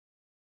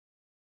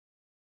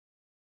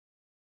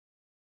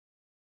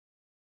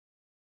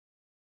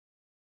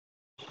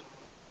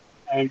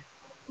and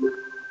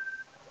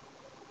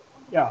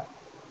yeah.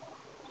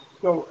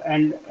 So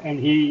and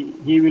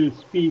he will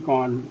speak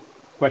on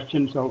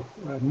questions of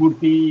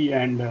Murthy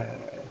and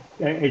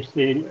its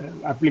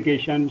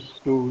applications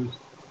to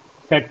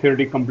set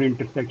theoretic complete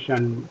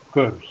intersection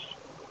curves.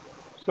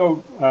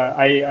 So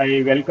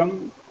I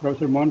welcome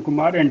Professor Mohan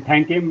Kumar and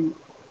thank him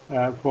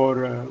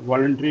for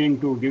volunteering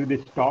to give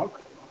this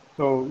talk.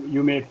 So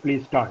you may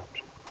please start.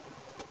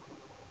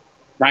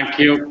 Thank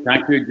you,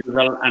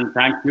 Jewel, and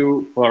thank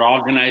you for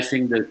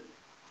organizing this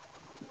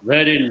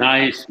very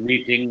nice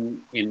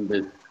meeting in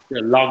this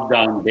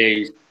lockdown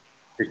days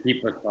to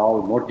keep us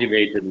all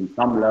motivated in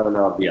some level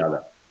or the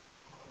other.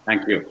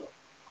 Thank you.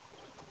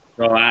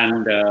 So,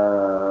 and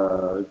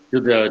to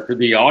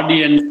the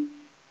audience,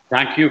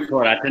 thank you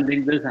for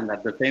attending this, and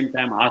at the same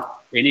time, ask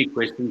any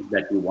questions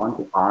that you want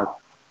to ask,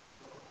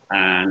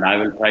 and I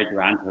will try to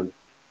answer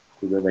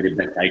to the very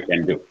best I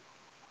can do.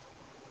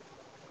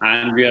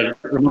 And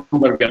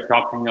remember, we are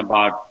talking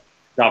about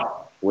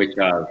stuff which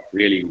are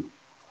really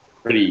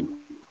pretty,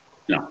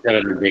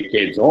 several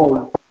decades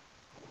old,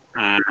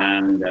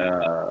 and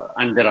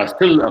there are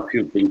still a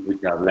few things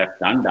which are left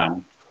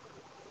undone.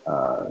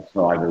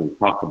 So I will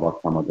talk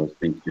about some of those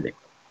things today.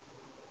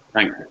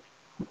 Thank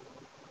you.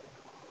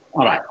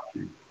 All right.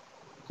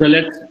 So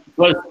let's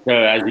first,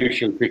 as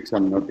usual, fix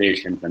some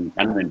notations and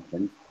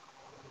conventions.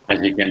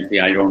 As you can see,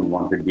 I don't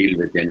want to deal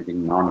with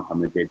anything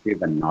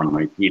non-commutative and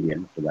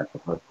non-Euclidean, so that's the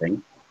first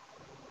thing.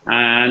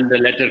 And the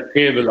letter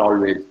K will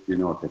always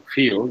denote a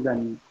field,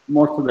 and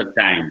most of the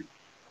time,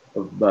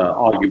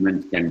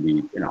 arguments can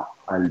be,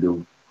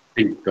 I'll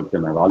think of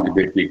them as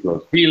algebraically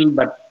closed field,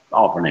 but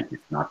often it is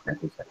not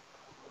necessary.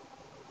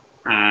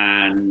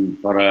 And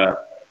for a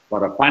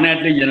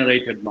finitely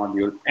generated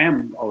module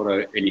M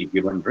over any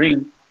given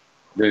ring,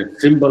 the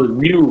symbol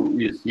mu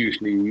is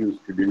usually used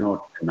to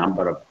denote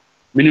the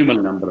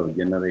minimal number of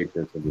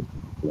generators of this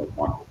particular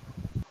module.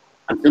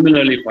 And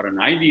similarly, for an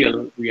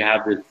ideal, we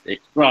have this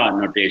extra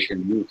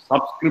notation mu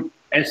subscript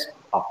S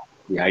of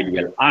the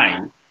ideal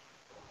I,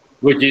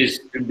 which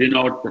is to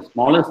denote the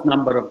smallest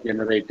number of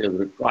generators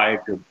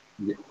required to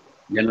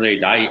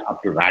generate I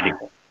up to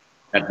radical.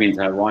 That means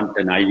I want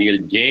an ideal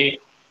J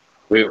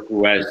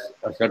who has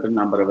a certain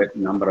number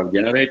of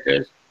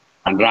generators,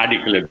 and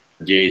radical of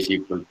J is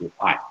equal to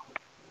I.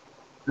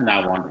 And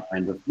I want to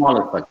find the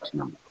smallest such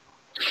number.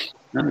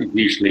 And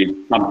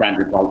usually,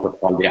 sometimes it's also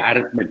called the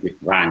arithmetic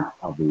rank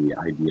of the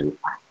ideal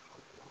I.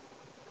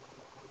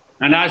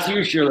 And as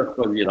usual, of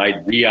course, we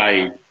write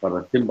VI for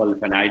a symbol.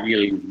 If an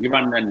ideal is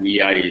given, then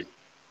VI is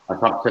a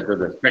subset of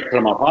the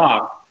spectrum of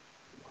R,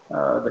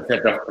 the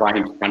set of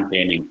primes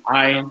containing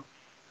I,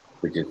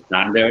 which is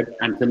standard.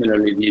 And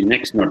similarly, the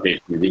next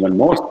notation is even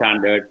more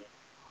standard.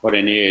 For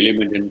any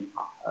element in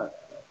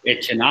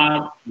H and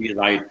R, we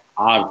write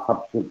R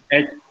subscript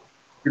H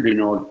to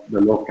denote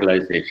the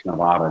localization of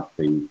R as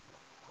the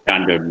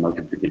standard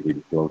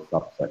multiplicative closed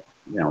subset.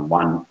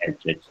 1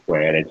 H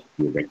square, H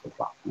cube, etc.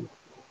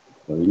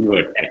 So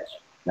invert H,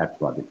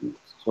 that's what it means.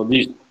 So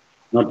these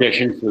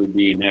notations will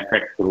be in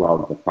effect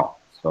throughout the talk,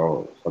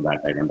 so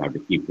that I don't have to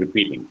keep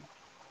repeating.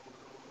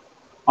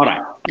 All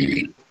right.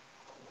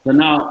 So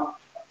now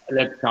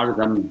let's start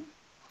some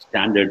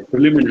standard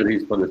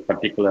preliminaries for this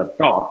particular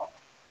talk.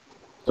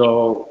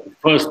 So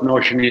first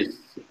notion is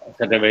a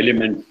set of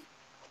elements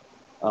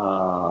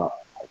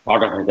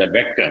thought of as a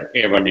vector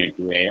A1,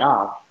 A2,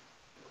 AR.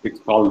 It's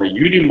called the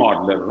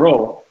unimodular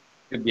row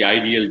if the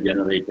ideal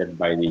generated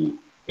by the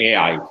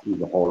AI is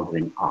the whole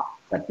ring R.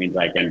 That means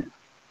I can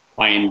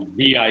find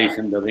DIs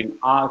in the ring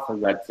R so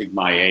that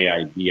sigma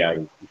AI DI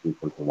is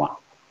equal to 1.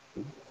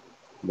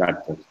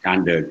 That's a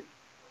standard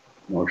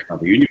notion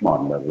of a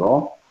unimodular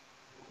row.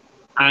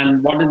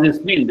 And what does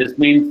this mean? This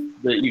means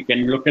that you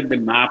can look at the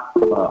map,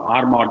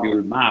 R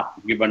module map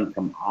given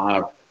from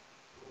R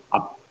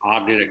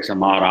directs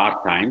some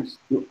R times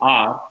to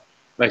R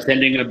by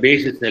sending a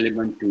basis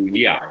element to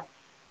AI,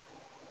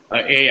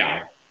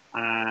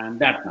 and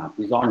that map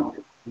is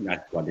onto.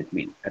 That's what it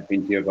means. That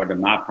means you've got a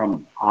map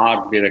from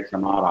R directs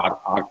some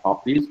R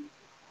copies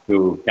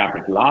to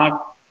capital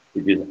R.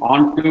 It is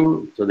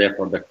onto, so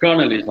therefore the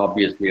kernel is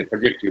obviously a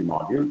projective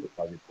module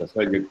because it's a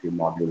surjective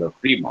module of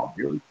free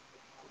module.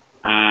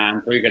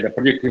 And so you get a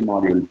projective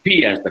module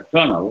P as the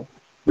kernel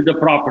with the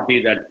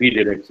property that P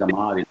directs some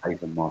R is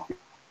isomorphic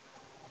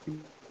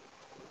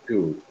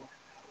to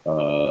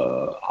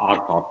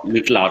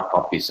little r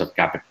copies of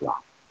capital R.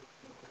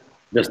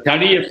 The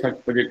study of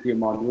such projective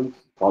modules,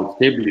 called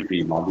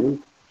stability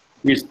modules,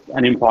 is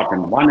an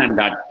important one, and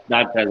that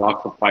has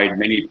occupied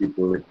many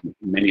people at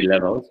many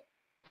levels.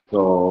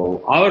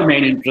 So our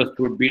main interest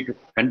would be to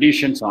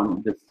conditions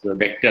on this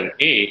vector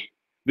A,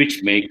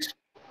 which makes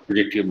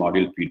projective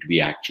module P to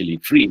be actually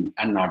free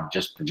and not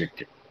just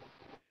projective.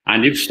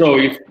 And if so,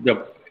 if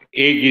the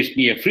A gives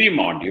me a free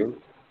module,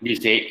 we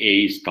say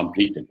A is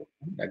completable.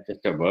 That's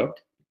just a word,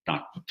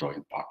 not so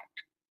important.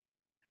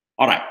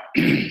 All right.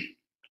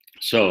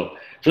 So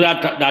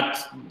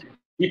that's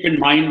keep in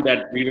mind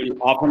that we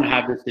will often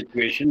have the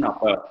situation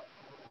of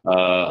a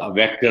a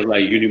vector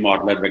like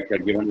unimodular vector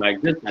given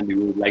like this, and you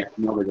would like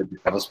to know whether the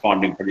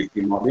corresponding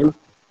projective module.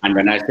 And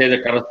when I say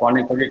the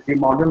corresponding projective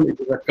module, it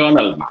is a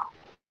kernel map,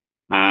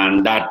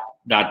 and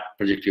that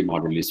projective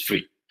module is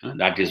free.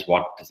 That is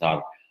what is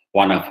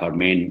one of our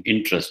main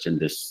interests in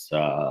this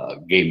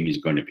game is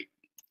going to be.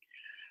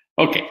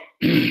 Okay.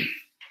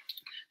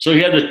 So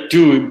here are the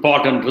two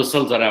important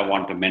results that I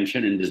want to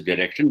mention in this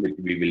direction, which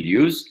we will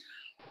use.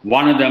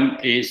 One of them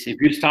is if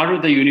you start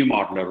with a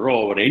unimodular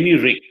row or any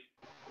ring,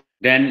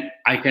 then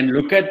I can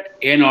look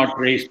at A0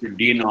 raised to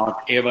D0,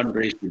 A1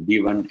 raised to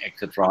D1,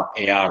 etc.,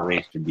 AR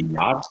raised to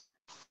DR,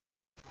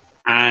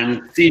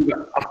 and see,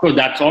 of course,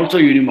 that's also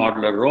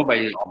unimodular row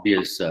by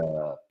obvious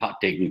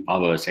taking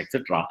powers,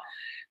 etc.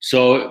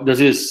 So this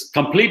is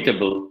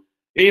completable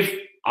if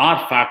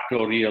R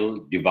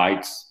factorial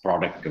divides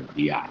product of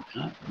DI.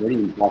 Very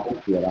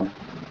important theorem.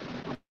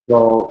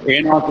 So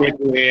A0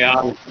 to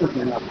AR is just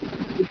enough to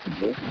be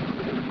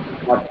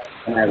completable, but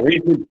when I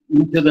raise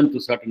each of them to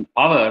certain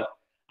power,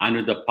 and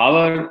with the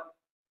power,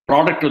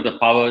 product of the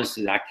powers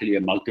is actually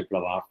a multiple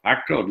of R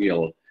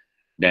factorial,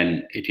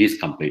 then it is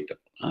completable.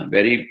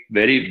 Very,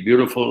 very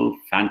beautiful,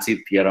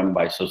 fancy theorem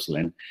by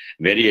Susslin.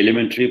 Very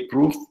elementary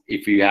proof.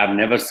 If you have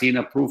never seen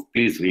a proof,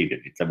 please read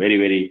it. It's a very,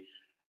 very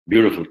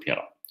beautiful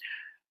theorem.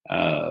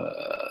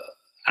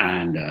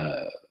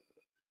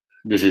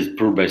 This is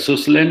proved by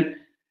Susslin.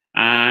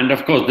 And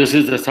of course, this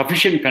is a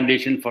sufficient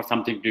condition for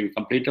something to be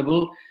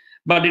completable,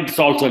 but it's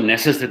also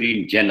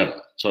necessary in general.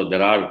 So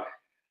there are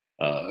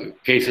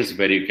cases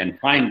where you can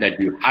find that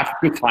you have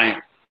to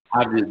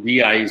have this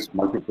DI's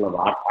multiple of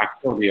R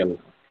factorial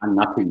and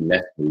nothing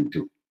less will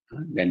do.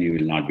 Then you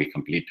will not be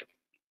completable.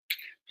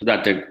 So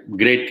that's a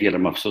great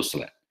theorem of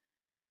Susslin.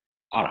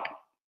 All right.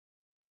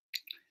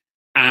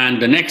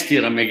 And the next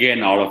theorem,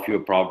 again, all of you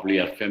probably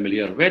are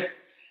familiar with.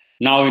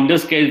 Now, in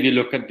this case, we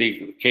look at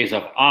the case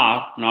of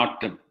R,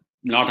 not an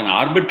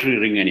arbitrary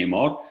ring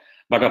anymore,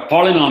 but a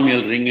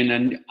polynomial ring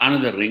in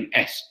another ring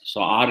S.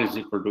 So R is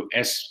equal to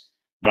S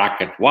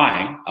bracket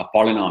Y, a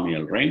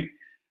polynomial ring.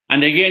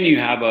 And again, you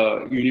have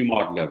a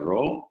unimodular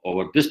row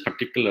over this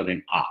particular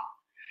ring R.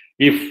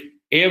 If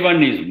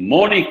A1 is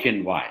monic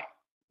in Y,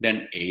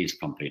 then A is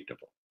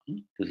completable.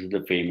 This is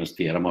the famous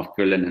theorem of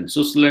Quillen and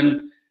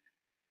Susslin,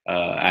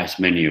 as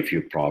many of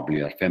you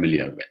probably are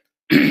familiar with.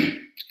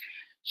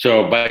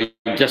 So by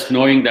just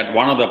knowing that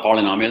one of the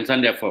polynomials,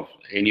 and therefore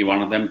any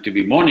one of them to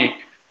be monic,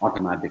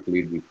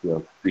 automatically we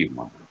have free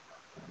module.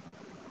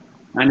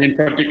 And in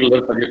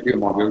particular, projective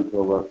modules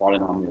over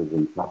polynomial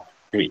ring plus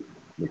 3,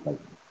 because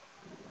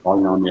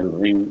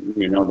polynomial ring,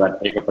 you know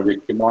that take a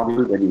projective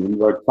module, when you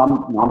invert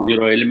some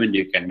non-zero element,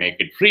 you can make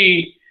it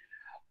free.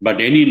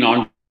 But any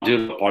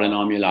non-zero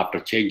polynomial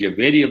after change of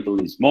variable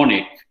is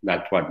monic.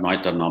 That's what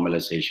Noether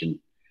normalization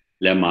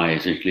lemma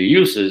essentially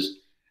uses.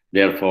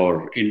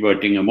 Therefore,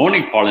 inverting a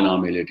monic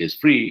polynomial, it is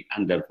free,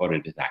 and therefore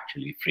it is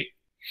actually free.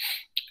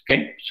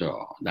 Okay,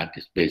 so that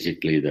is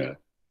basically the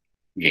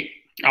game.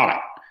 All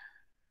right.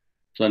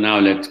 So now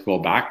let's go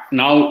back.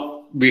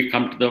 Now we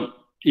come to the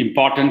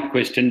important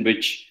question,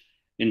 which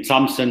in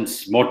some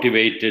sense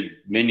motivated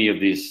many of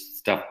these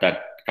stuff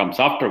that comes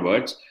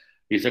afterwards,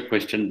 is a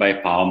question by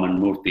Paham and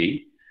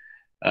Murthy.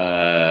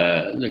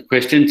 The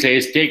question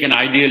says, take an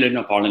ideal in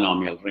a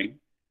polynomial ring.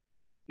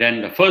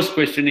 Then the first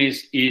question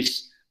is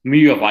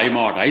mu of I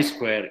mod I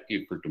square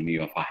equal to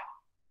mu of I?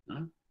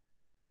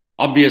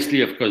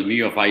 Obviously, of course,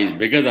 mu of I is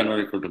bigger than or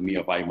equal to mu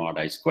of I mod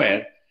I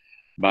square,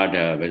 but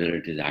whether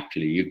it is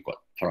actually equal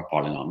for a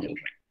polynomial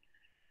ring.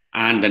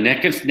 And the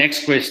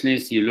next question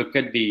is, you look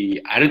at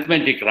the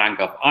arithmetic rank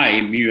of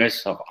I, mu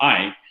s of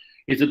I,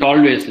 is it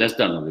always less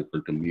than or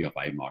equal to mu of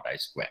I mod I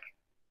square?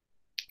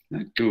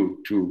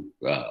 Two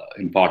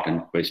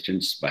important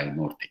questions by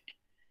Murthy.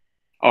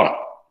 All right.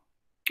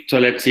 So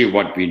let's see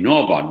what we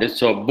know about this.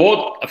 So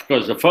both, of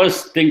course, the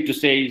first thing to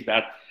say is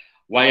that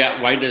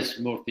why does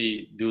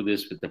Murthy do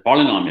this with the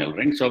polynomial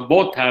ring? So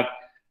both have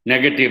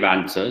negative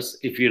answers.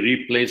 If you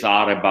replace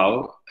R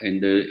above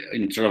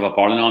instead of a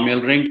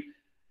polynomial ring,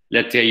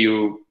 let's say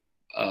you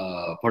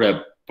put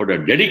a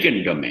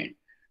Dedekind domain,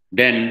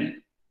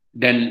 then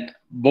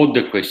both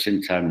the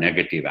questions have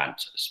negative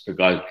answers,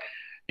 because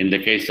in the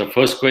case of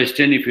first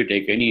question, if you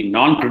take any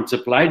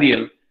non-principal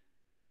ideal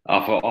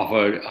of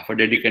a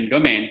Dedekind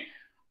domain,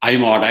 I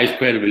mod I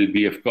square will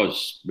be, of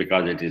course,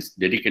 because it is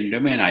Dedekind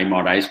domain, I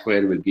mod I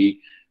square will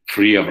be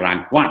free of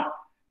rank 1,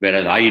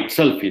 whereas I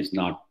itself is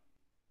not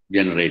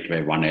generated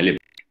by one element.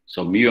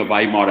 So mu of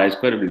I mod I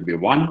square will be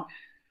 1,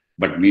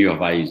 but mu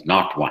of I is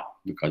not 1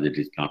 because it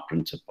is not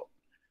principal.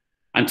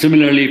 And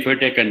similarly, if I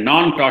take a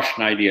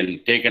non-torsion ideal,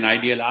 take an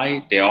ideal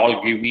I, they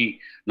all give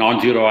me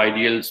non-zero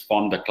ideals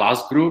from the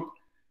class group,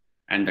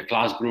 and the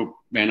class group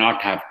may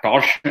not have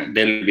torsion.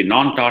 There will be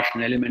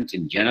non-torsion elements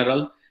in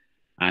general,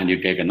 and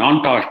you take a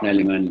non-torsion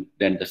element,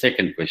 then the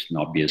second question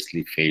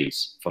obviously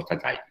fails for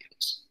such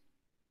ideals.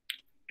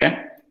 Okay?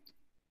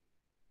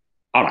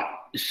 All right.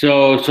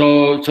 So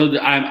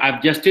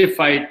I've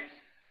justified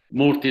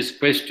Murthy's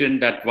question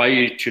that why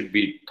it should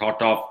be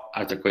thought of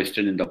as a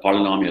question in the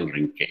polynomial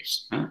ring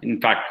case. In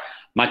fact,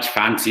 much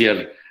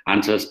fancier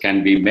answers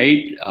can be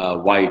made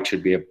why it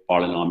should be a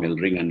polynomial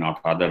ring and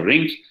not other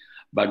rings,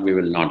 but we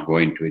will not go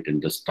into it in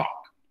this talk.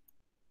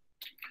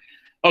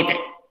 Okay,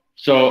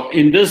 so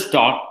in this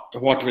talk,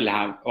 what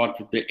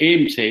the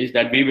aim says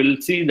that we will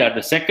see that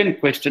the second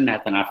question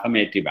has an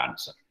affirmative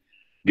answer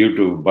due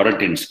to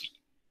Boratinsky.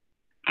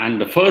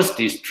 And the first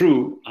is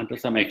true under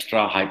some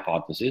extra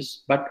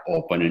hypothesis, but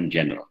open in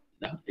general.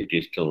 It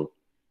is still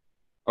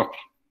okay.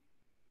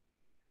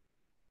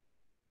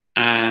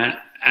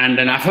 And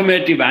an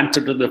affirmative answer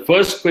to the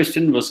first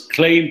question was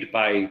claimed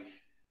by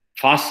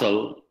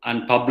Fassel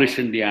and published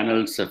in the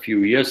Annals a few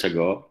years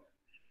ago,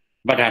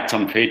 but had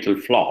some fatal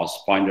flaws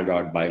pointed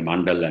out by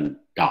Mandel and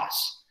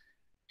Das.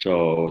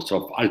 So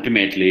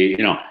ultimately,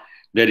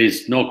 there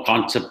is no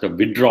concept of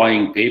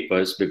withdrawing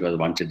papers because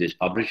once it is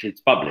published,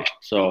 it's published.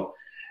 So,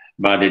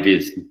 but it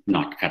is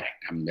not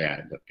correct. I mean,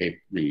 there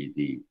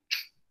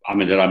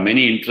are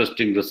many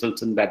interesting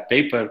results in that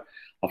paper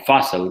of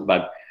Fassel,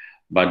 but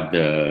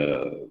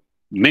the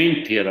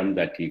main theorem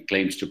that he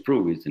claims to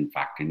prove is in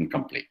fact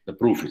incomplete. The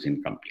proof is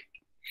incomplete.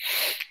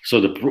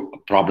 So the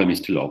problem is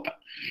still open.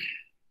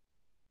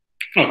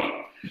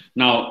 Okay.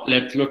 Now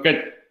let's look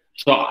at,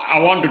 so I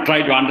want to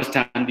try to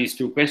understand these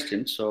two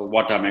questions. So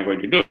what am I going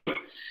to do?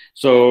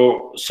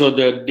 So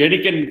the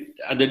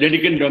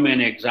Dedekind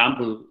domain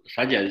example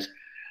suggests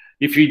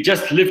if you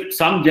just lift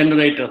some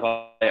generator of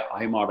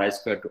I mod I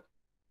squared to,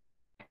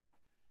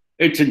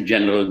 it's in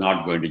general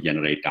not going to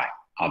generate I,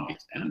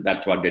 obviously. And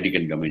that's what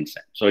Dedekind domain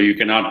said. So you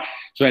cannot,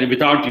 so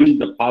without using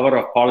the power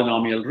of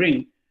polynomial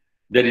ring,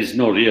 there is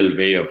no real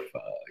way of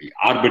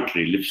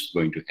arbitrary lifts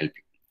going to help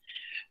you.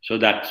 So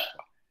that's,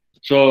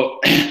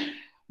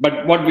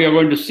 but what we are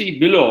going to see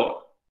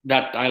below,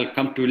 that I'll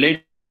come to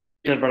later,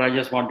 but I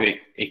just want to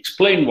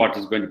explain what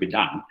is going to be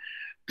done.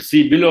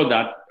 See below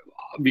that,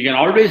 we can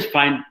always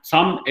find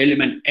some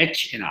element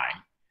h in I.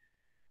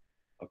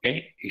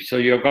 Okay, so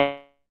you've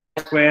got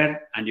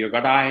square and you've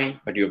got I,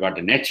 but you've got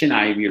an h in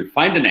I, we'll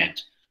find an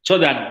h, so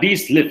that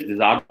these lifts, these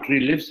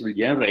arbitrary lifts will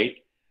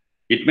generate,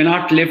 it may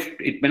not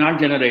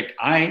generate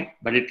I,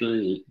 but it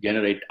will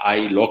generate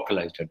I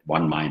localized at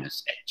 1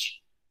 minus h,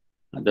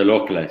 the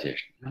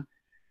localization.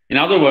 In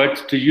other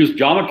words, to use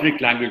geometric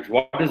language,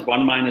 what is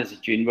 1 minus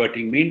h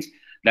inverting means?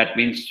 That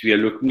means we are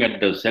looking at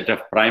the set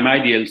of prime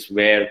ideals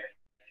where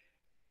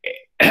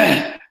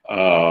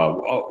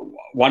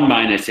 1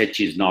 minus h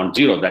is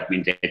non-zero. That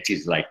means h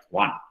is like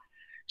 1.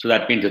 So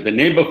that means that the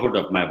neighborhood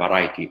of my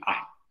variety I,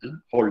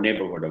 whole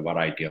neighborhood of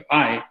variety of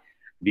I,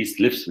 these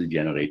lifts will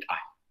generate I.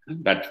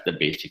 That's the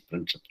basic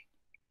principle.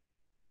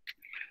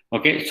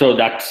 Okay, so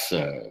that's,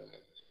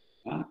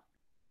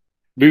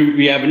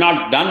 we have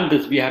not done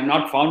this, we have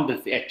not found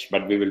this h,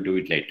 but we will do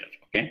it later.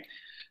 Okay,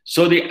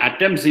 so the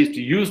attempt is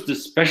to use the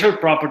special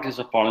properties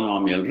of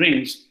polynomial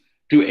rings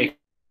to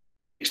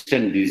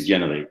extend these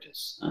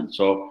generators.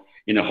 So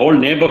in a whole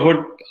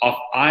neighborhood of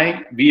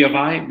I, V of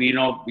I, we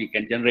know we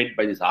can generate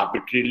by these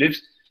arbitrary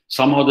lifts.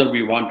 Somehow that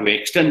we want to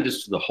extend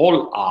this to the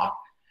whole R,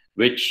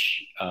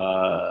 which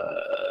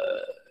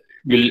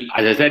will,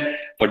 as I said,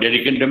 for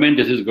Dedekind domain,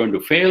 this is going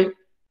to fail.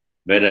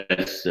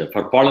 Whereas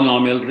for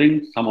polynomial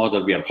rings, somehow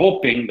that we are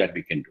hoping that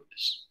we can do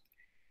this.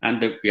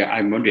 And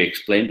I'm going to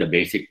explain the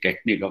basic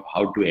technique of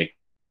how to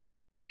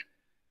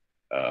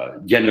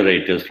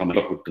generators from a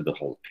neighborhood to the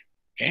whole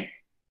thing. Okay.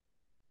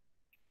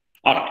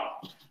 All right,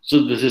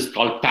 so this is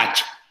called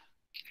patching.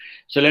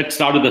 So let's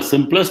start with the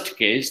simplest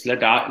case.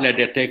 Let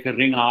it take a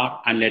ring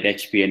R and let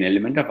H be an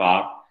element of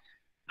R.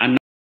 And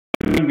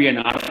now M be an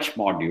RH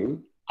module,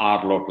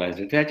 R localized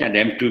at H, and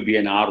M2 be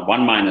an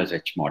R1 minus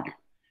H module.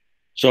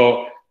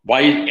 So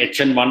why H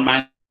and 1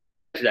 minus?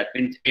 That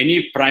means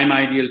any prime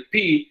ideal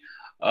P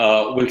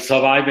will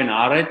survive in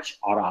RH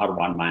or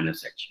R1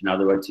 minus H. In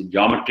other words,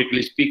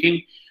 geometrically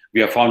speaking,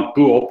 we have found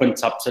two open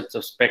subsets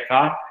of spec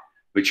R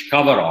which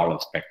cover all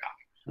of spec R.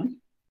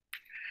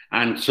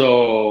 And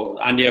so,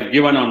 and you have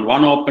given on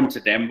one opens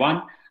at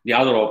M1, the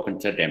other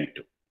opens at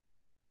M2.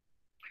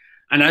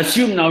 And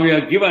assume now we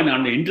are given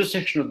on the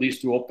intersection of these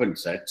two open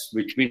sets,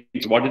 which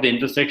means what is the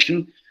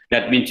intersection?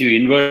 That means you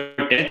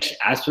invert H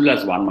as well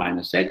as 1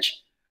 minus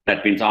H.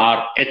 That means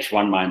R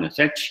H1 minus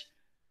H.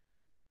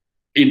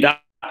 In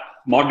that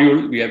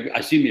module, we have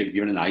assume we have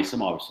given an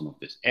isomorphism of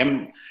this.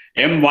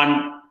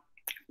 M1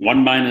 1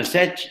 minus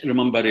H,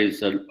 remember,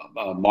 is a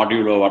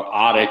module over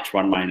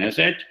RH1 minus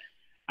H.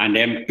 And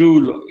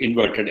M2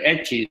 inverted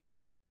H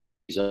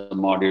is a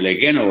module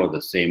again over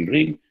the same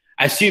ring.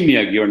 Assume you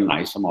are given an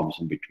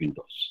isomorphism between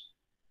those.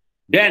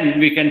 Then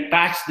we can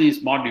patch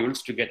these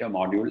modules to get a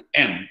module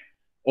M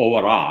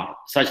over R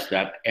such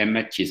that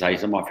MH is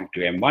isomorphic to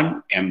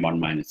M1, M1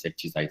 minus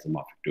H is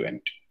isomorphic to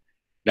M2.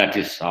 That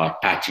is our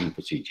patching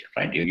procedure,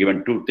 right? You're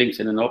given two things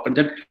in an open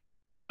set.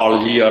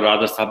 Biology or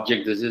other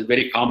subject, this is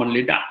very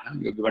commonly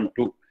done. You're given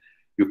two.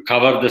 You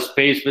cover the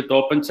space with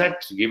open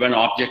sets, given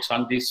objects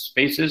on these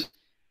spaces.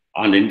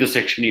 On the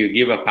intersection, you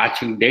give a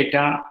patching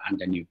data, and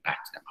then you patch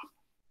them up.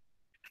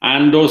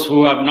 And those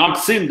who have not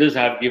seen this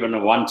have given a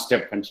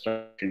one-step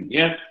construction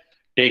here.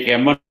 Take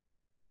M1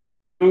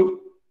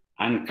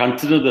 and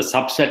consider the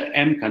subset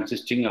M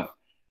consisting of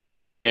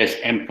Yes,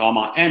 m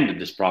comma n,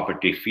 this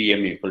property phi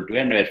m equal to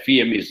n, where phi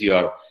m is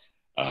your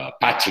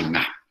patching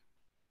map.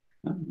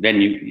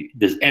 Then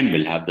this m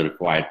will have the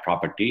required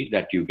property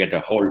that you get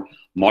a whole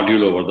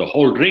module over the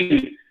whole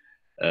ring,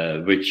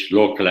 which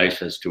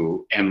localizes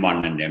to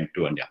m1 and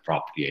m2 and the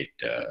appropriate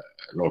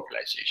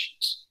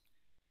localizations.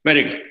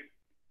 Very good.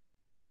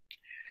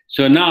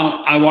 So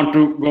now I want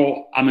to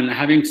go,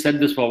 having said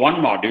this for one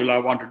module, I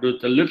want to do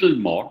it a little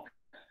more.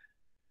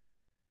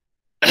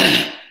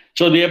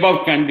 So the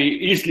above can be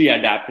easily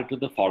adapted to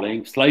the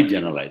following slide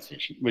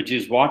generalization, which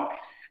is what?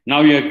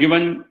 Now you are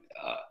given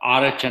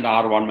RH and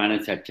R1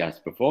 minus H as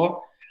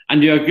before,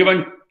 and you are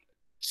given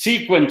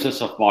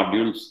sequences of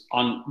modules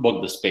on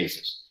both the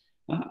spaces.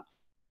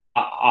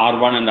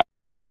 R1 and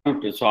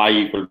R2, so I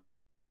equal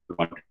to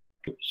 1,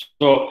 2.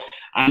 So,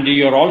 and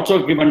you are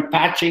also given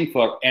patching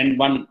for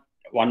N1,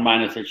 1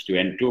 minus H to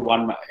N2,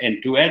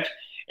 N2H,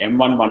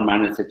 M1, 1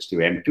 minus H to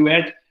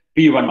M2H,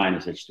 P1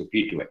 minus H to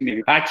P2H.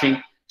 Maybe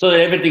patching, so that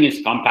everything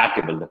is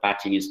compatible. The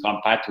patching is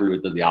compatible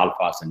with the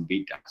alphas and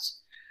betas.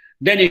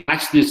 Then you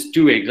patch these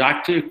two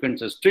exact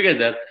sequences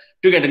together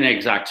to get an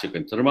exact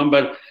sequence.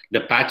 Remember,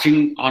 the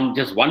patching on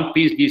just one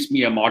piece gives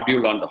me a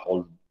module on the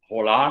whole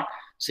R,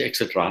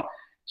 etc.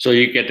 So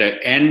you get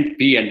a N,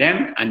 P, and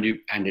M, and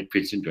it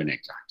fits into an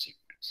exact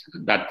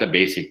sequence. That's the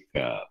basic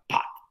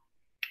path,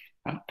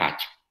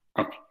 patch.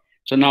 Okay.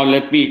 So now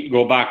let me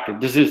go back to,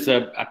 this is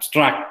an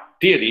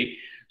abstract theory.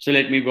 So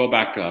let me go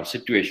back to our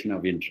situation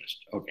of interest.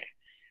 Okay.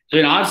 So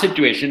in our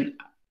situation,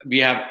 we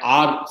have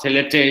R, so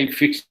let's say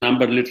fixed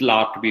number little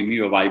r to be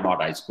mu of I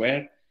mod I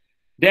square.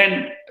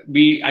 Then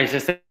we, as I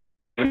said,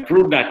 we haven't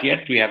proved that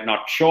yet. We have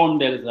not shown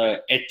there is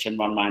a H and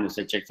 1 minus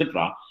H,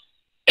 etc.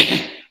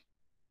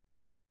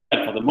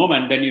 For the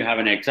moment, then you have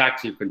an exact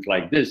sequence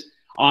like this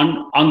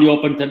on the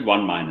open set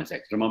 1 minus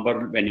H.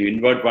 Remember, when you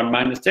invert 1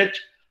 minus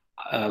H,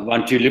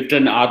 once you lift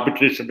an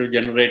arbitrary set of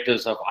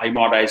generators of I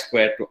mod I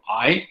square to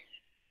I,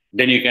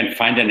 then you can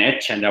find an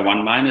H and a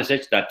 1 minus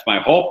H. That's my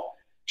hope.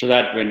 So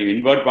that when you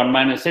invert 1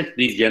 minus H,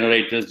 these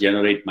generators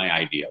generate my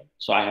ideal.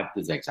 So I have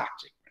this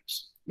exact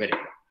sequence. Very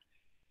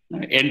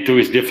good. N2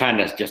 is defined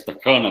as just the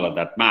kernel of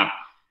that map.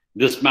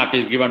 This map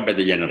is given by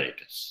the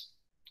generators.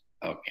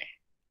 Okay.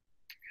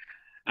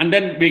 And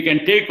then we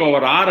can take over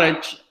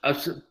RH a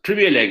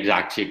trivial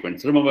exact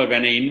sequence. Remember,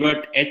 when I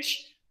invert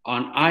H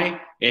on I,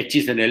 H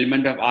is an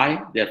element of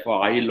I.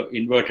 Therefore, I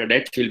inverted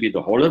H will be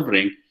the whole of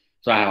ring.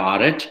 So I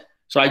have RH.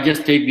 So I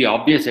just take the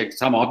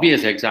some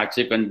obvious exact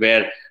sequence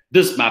where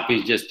this map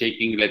is just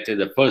taking, let's say,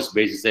 the first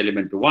basis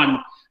element to 1,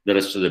 the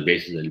rest of the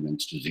basis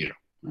elements to 0.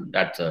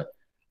 That's a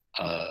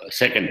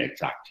second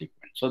exact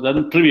sequence. So that's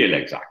a trivial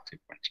exact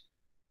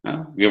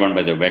sequence given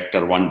by the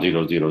vector 1,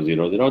 0, 0,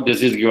 0, 0.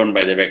 This is given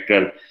by the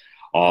vector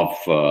of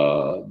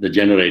the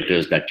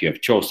generators that you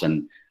have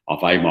chosen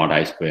of I mod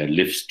I square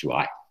lifts to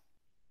I.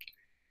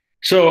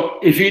 So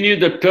if you knew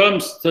the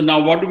terms, so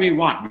now what do we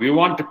want? We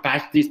want to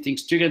patch these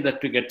things together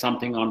to get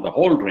something on the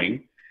whole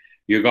ring.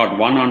 You got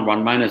 1 on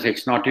 1 minus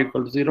H not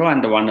equal to 0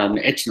 and the 1 on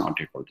H not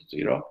equal to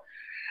 0.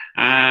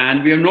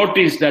 And we have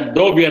noticed that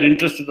though we are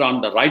interested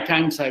on the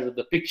right-hand side of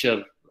the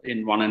picture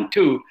in 1 and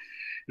 2,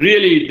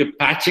 really the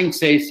patching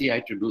says, I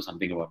have to do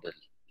something about the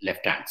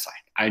left-hand side.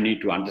 I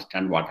need to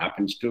understand what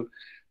happens to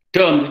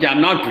terms, which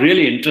I'm not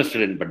really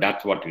interested in, but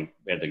that's where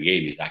the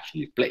game is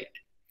actually played.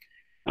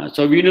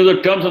 So we know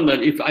the terms on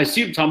that. If I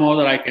see somehow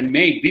that I can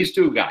make these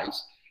two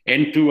guys,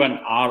 N2 and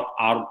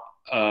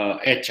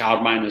H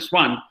R minus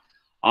 1,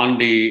 on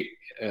the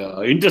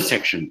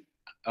intersection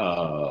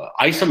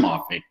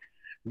isomorphic,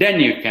 then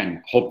you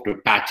can hope to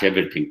patch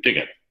everything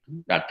together.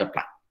 That's the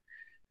plan.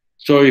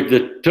 So if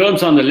the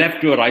terms on the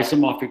left are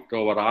isomorphic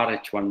over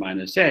RH1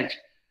 minus H,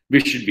 we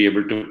should be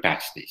able to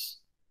patch these.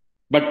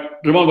 But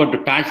remember,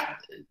 to patch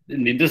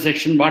in the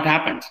intersection, what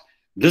happens?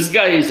 This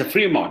guy is a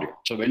free module.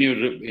 So when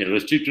you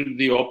restrict to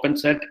the open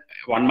set,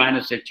 1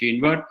 minus H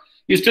invert,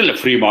 you're still a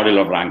free module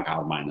of rank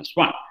R minus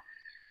 1.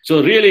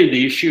 So really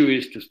the issue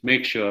is to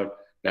make sure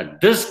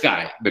that this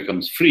guy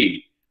becomes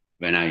free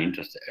when I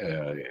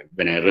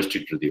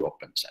restrict to the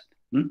open set.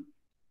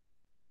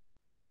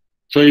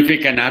 So if we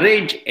can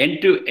arrange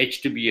N2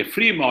 H to be a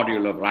free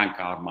module of rank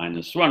R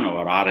minus 1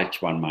 over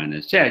RH1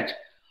 minus H,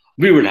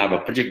 we will have a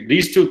project.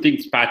 These two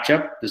things patch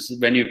up. This is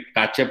when you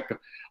patch up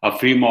a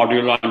free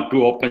module on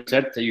two open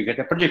sets, so you get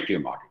a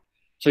projective module.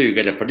 So you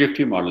get a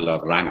projective module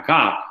of rank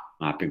R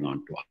mapping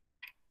onto R.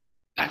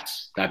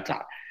 That's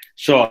R.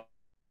 So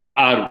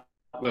our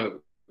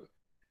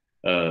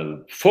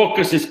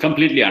focus is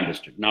completely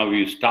understood. Now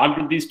you start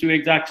with these two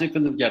exact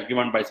sequences which are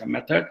given by some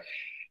method.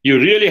 You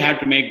really have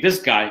to make this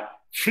guy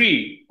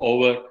free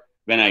over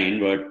when I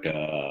invert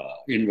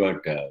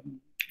over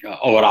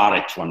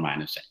RH1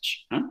 minus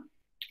H.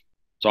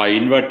 So I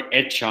invert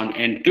H on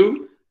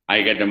N2,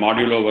 I get a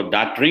module over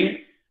that ring,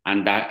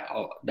 and that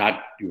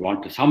you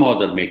want to somehow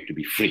that make to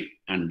be free.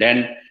 And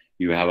then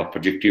you have a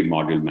projective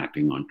module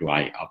mapping onto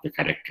I of the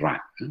correct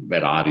rank,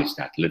 where R is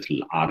that little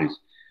r is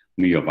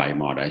mu of I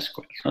mod I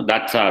square. So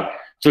that's our,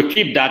 so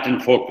keep that in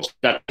focus.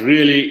 That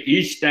really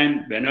each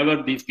time,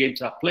 whenever these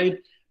games are played,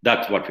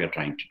 that's what we're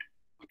trying to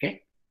do.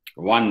 Okay.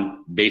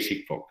 one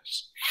basic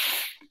focus.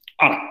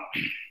 All right.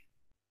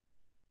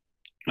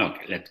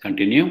 Okay, let's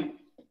continue.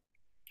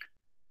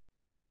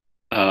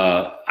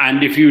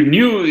 And if you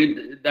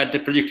knew that the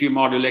projective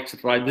module,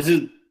 etc., this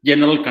is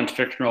general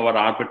construction of our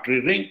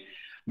arbitrary ring.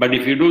 But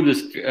if you do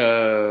this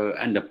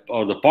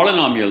or the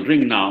polynomial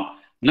ring now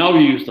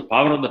we use the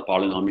power of the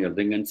polynomial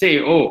ring and say,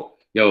 oh,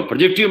 you have a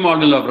projective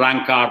module of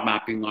rank R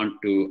mapping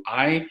onto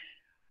I,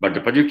 but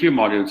the projective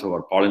modules of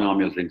our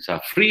polynomial rings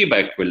are free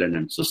by Quillen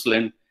and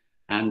Suslin,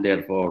 and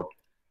therefore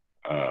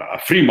a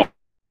free module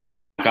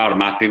R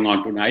mapping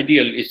onto an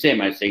ideal is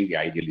same as saying the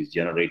ideal is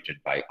generated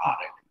by R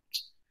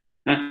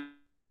elements.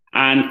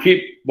 And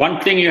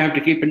one thing you have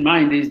to keep in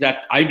mind is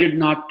that I did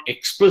not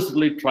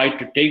explicitly try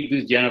to take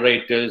these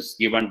generators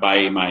given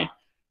by my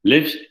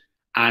list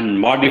and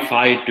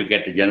modify it to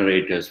get the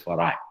generators for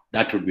I.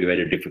 That would be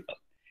very difficult.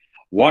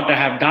 What I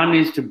have done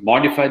is to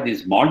modify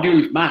these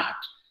module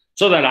maps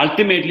so that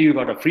ultimately you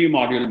got a free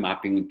module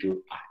mapping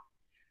into I.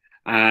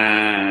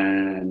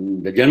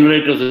 And the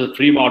generators of the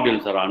free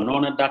modules are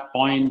unknown at that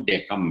point.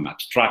 They come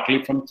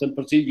abstractly from some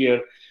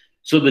procedure.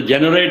 So the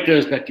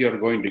generators that you're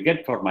going to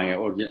get for my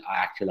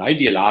actual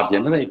ideal R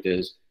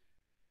generators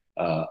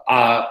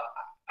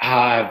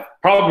have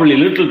probably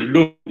little to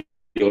do with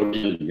the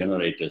original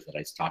generators that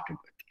I started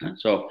with.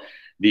 So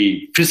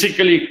the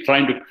physically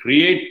trying to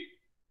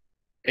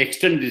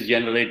extend these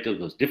generators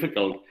was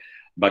difficult,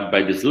 but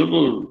by this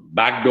little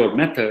backdoor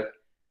method,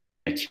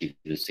 achieve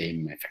the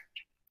same effect.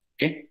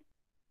 Okay,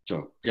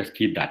 so just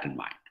keep that in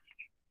mind.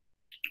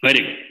 Very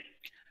good.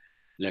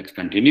 Let's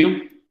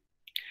continue.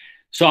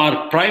 So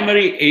our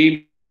primary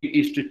aim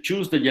is to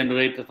choose the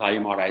generators I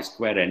mod I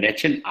square and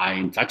H and I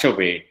in such a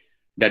way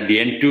that the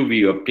N2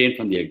 we obtain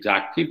from the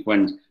exact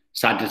sequence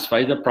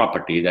satisfies the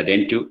property that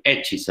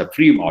N2H is a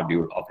free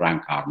module of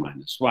rank R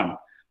minus 1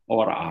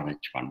 over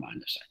RH1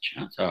 minus H.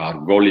 So our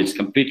goal is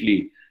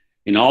completely,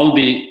 in all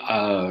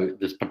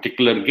this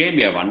particular game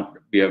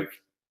we have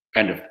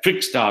kind of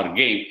fixed our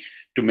game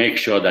to make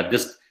sure that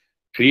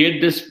create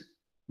this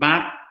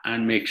map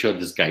and make sure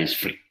this guy is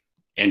free.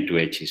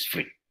 N2H is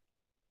free.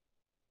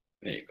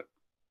 Very good.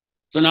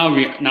 So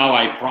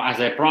as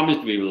I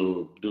promised, we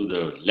will do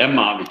the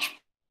lemma, which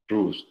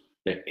proves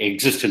the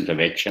existence of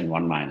H and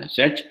 1 minus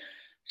H.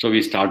 So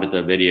we start with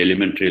a very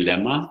elementary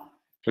lemma.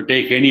 So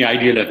take any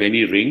ideal of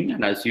any ring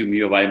and assume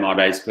mu of I mod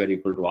I square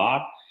equal to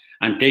R,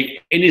 and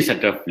take any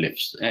set of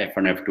lifts,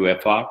 F1,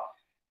 F2, Fr,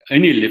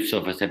 any lifts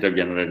of a set of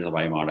generators of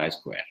I mod I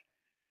square.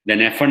 Then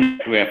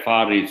F1 to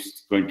Fr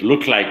is going to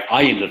look like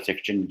I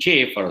intersection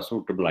J for a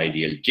suitable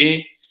ideal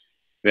J,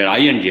 where I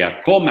and J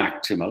are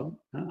co-maximal,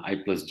 I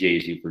plus J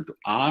is equal to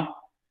R.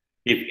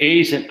 If A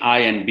is in I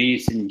and B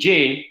is in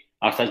J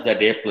are such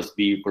that A plus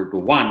B equal to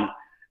 1,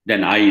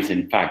 then I is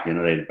in fact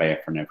generated by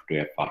F1,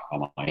 F2, Fr,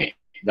 comma A. It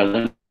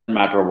doesn't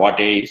matter what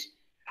A is,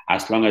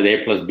 as long as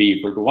A plus B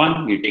equal to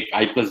 1, you take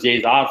I plus J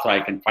is R, so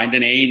I can find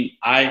an A in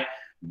I,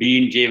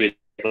 B in J with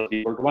A plus B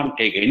equal to 1,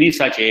 take any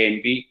such A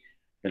and B,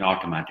 then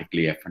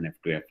automatically F1,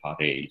 F2,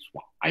 Fr, A is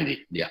 1,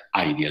 the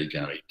ideal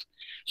generator.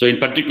 So in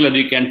particular,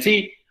 you can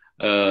see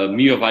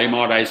mu of I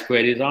mod I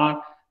square is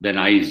R, then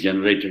I is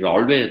generated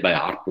always by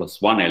R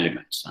plus 1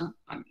 elements.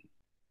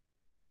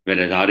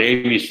 Whereas our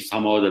aim is to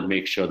somehow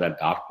make sure that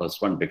R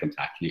plus 1 becomes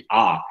actually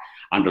R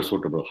under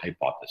suitable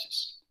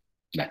hypothesis.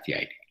 That's the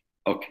idea.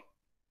 Okay.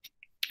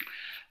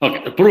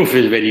 Okay, the proof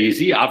is very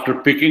easy. After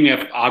picking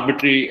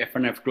arbitrary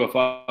F1, F2,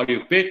 Fr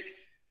you pick,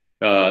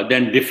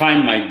 then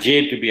define my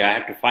J to be, I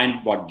have to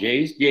find what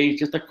J is. J is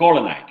just a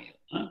colon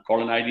ideal.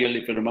 Colon ideal,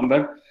 if you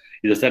remember,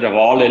 is a set of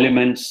all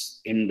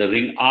elements in the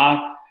ring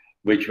R,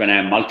 which when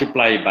I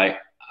multiply by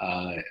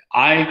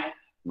I,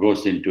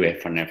 goes into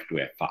F1,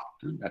 F2, Fr.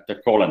 That's the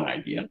colon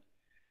ideal.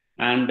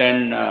 And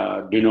then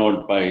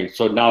denote by,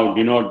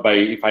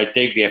 if I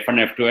take the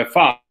F1, F2,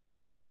 Fr,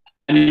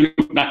 and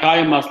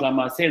Nakayama's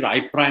lemma says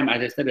I prime,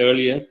 as I said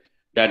earlier,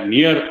 that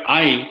near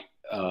I,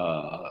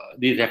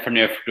 these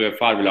F1, F2,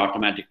 Fr will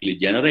automatically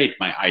generate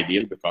my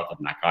ideal because of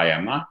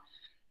Nakayama.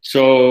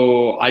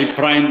 So I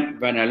prime,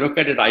 when I look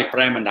at it, I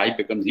prime and I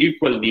becomes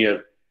equal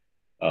near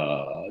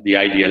the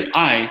ideal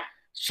I.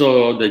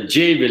 So the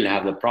J will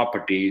have the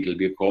property, it will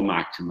be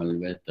co-maximal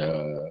with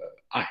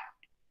I.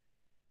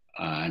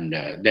 And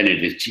then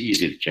it is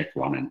easy to check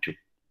 1 and 2.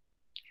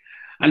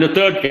 And the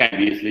third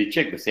can easily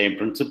check the same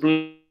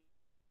principle.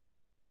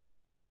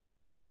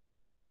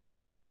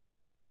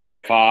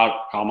 For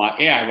comma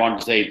A, I want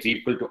to say it's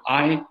equal to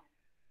I.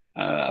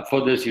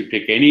 For this, you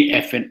take any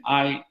F in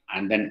I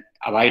and then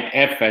write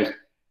F as,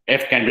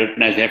 F can be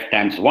written as F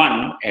times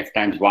 1. F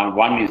times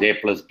 1 is A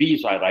plus B,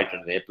 so I write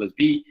it as A plus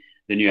B.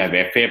 Then you have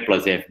FA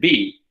plus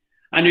FB.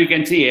 And you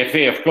can see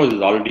FA, of course,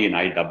 is already in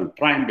I double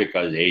prime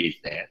because A is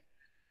there.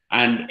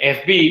 And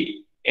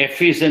FB,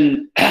 F is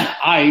in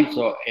I,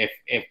 so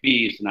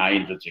FB is in I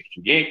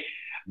intersection J.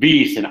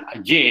 B is in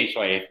J,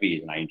 so FB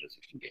is in I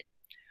intersection J.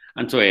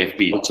 And so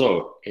FB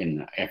also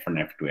in F1,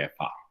 F2,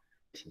 Fr.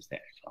 This is there.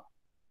 So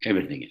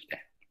everything is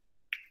there.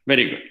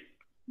 Very good.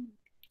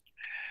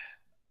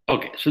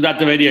 Okay, so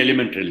that's a very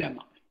elementary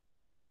lemma.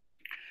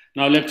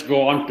 Now let's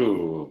go on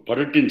to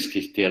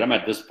Borodinski's theorem.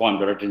 At this point,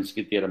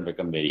 Borodinski's theorem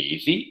becomes very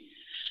easy.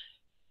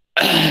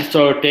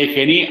 So take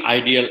any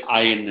ideal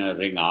I in a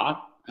ring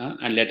R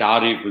and let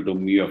R equal to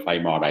mu of I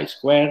mod I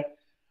square.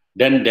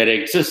 Then there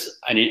exists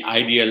an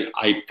ideal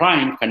I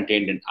prime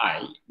contained in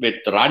I with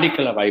the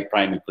radical of I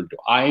prime equal to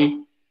I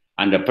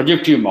and a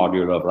projective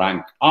module of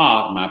rank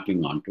R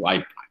mapping onto I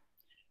prime.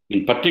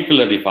 In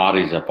particular, if R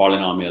is a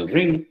polynomial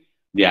ring,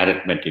 the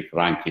arithmetic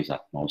rank is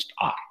at most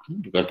R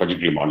because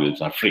projective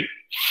modules are free.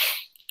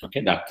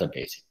 Okay, that's the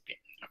basic thing.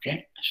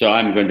 Okay, so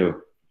I'm going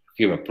to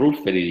give a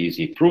proof, very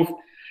easy proof.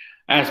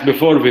 As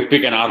before, we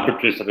pick an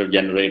arbitrary set of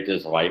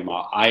generators of I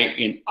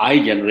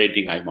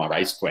generating I mod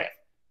I square,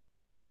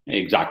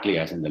 exactly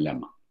as in the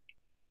lemma.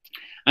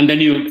 And then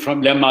you,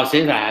 from lemma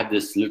says, I have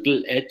this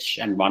little h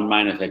and 1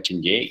 minus h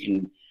in j.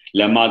 In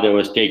lemma, there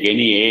was take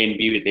any a and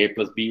b with a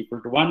plus b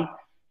equal to 1.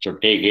 So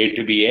take a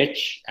to be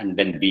h, and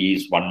then b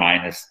is 1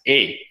 minus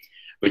a,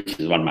 which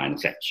is 1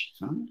 minus h.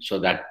 So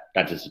that's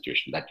the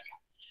situation that you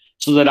have.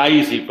 So that I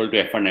is equal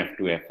to f1,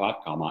 f2, fr,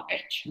 comma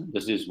h.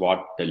 This is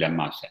what the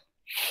lemma said.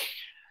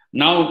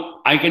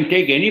 Now, I can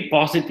take any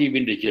positive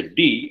integer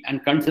d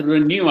and consider a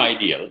new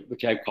ideal,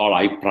 which I call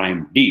I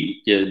prime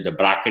d. The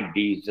bracket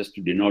d is just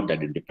to denote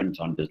that it depends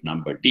on this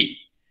number d.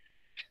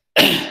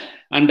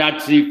 And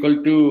that's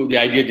equal to the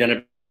ideal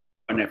generated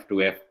f1,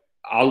 f2, f,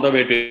 all the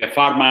way to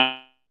fr minus,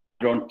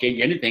 don't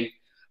change anything,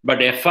 but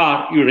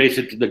fr, you raise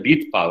it to the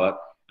dth power,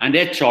 and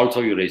h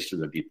also you raise to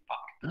the dth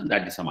power.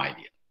 That is some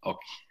ideal. Okay.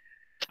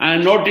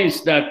 And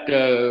notice that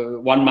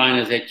 1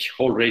 minus h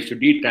whole raised to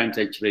d times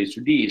h raised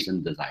to d is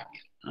in this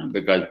ideal.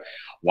 Because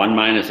 1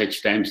 minus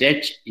h times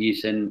h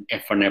is in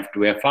f1,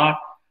 f2, fr,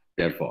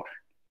 therefore.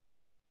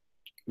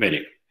 Very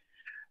good.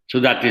 So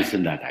that is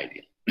in that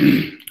ideal.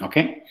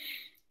 Okay.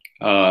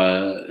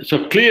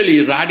 So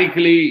clearly,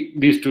 radically,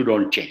 these two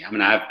don't change. I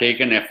mean, I have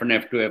taken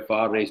f1, f2,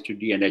 fr raised to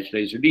d and h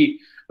raised to d.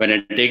 When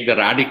I take the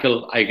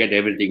radical, I get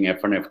everything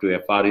f1,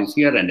 f2, fr is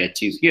here and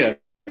h is here.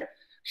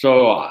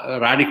 So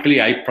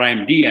radically, I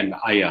prime d and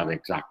I are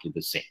exactly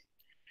the same.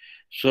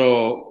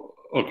 So,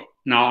 okay.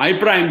 Now, I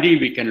prime d,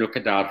 we can look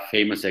at our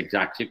famous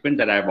exact sequence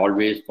that I've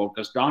always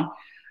focused on.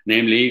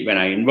 Namely, when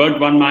I invert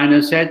 1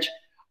 minus h,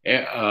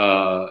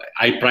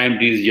 I prime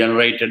d is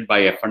generated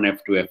by f1,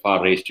 f2,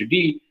 fr raised to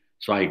d.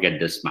 So I get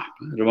this map.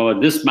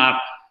 Remember, this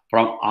map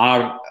from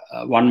r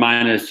 1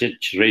 minus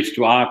h raised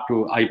to r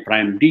to I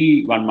prime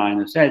d 1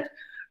 minus h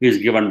is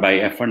given by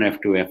f1,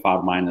 f2,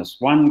 fr minus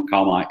 1,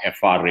 comma,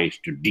 fr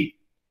raised to d.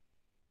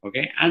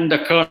 Okay, and the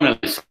kernel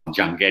is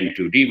junk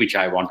n2d, which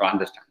I want to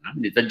understand.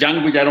 It's a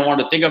junk which I don't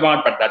want to think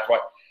about, but that's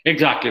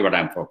exactly what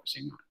I'm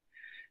focusing on.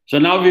 So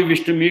now we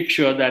wish to make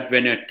sure that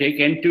when I take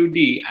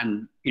n2d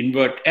and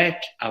invert h,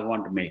 I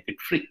want to make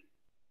it free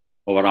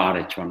over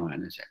rh1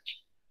 minus h.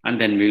 And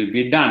then we'll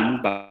be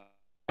done by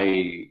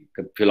the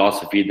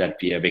philosophy that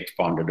we have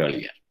expounded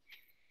earlier.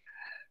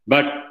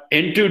 But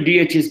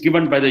n2dh is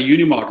given by the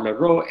unimodular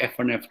row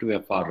f1,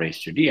 f2, fr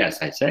raised to d,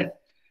 as I said.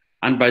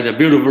 And by the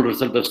beautiful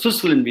result of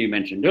Susslin we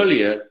mentioned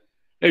earlier,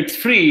 it's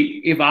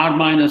free if r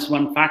minus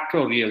 1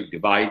 factorial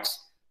divides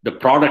the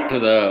product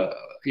of the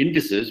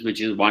indices, which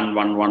is 1,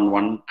 1, 1,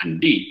 1, and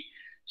d.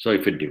 So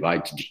if it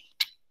divides d.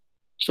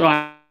 So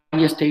I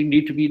just take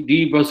d to be,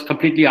 d was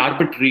completely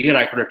arbitrary here.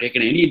 I could have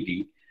taken any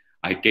d.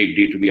 I take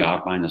d to be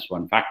r minus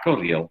 1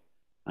 factorial,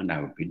 and I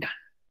would be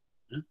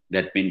done.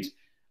 That means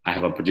I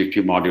have a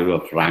projective module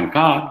of rank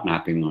r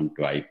mapping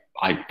onto I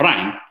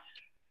prime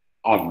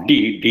of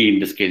d. D in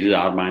this case is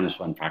r minus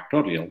 1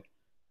 factorial,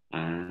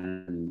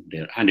 and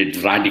it's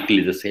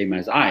radically the same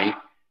as I.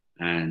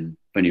 And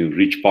when you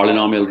reach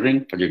polynomial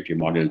ring, projective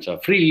modules are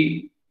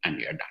free, and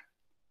you're done.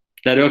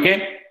 Is that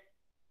okay?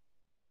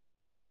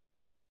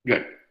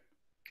 Good.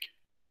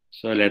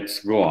 So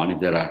let's go on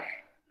if there are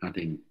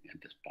nothing at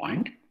this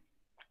point.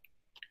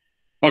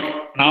 Okay,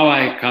 now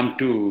I come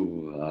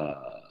to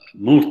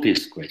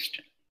Murthy's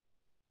question.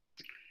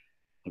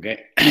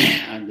 Okay,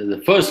 and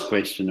the first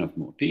question of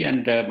Murthy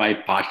and my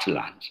partial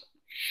answer.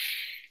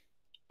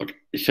 Okay,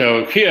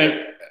 so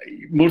here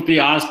Murthy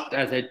asked,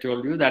 as I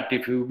told you, that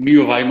if you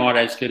mu of I mod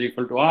I square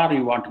equal to r,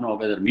 you want to know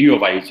whether mu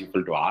of I is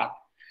equal to r.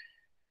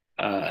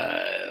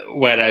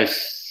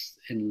 Whereas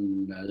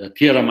in the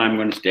theorem I'm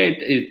going to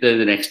state,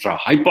 there's an extra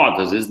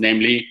hypothesis,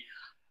 namely,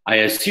 I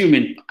assume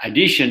in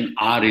addition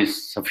r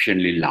is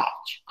sufficiently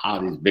large.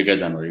 R is bigger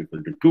than or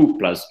equal to 2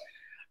 plus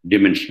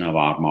dimension of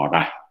r mod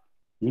I.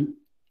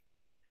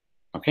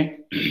 Okay,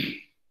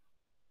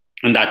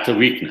 and that's a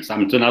weakness. I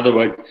mean, so in other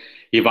words,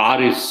 if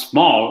r is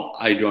small,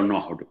 I don't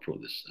know how to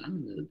prove this.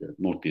 The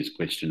Murthy's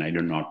question, I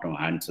do not know how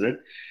to answer it.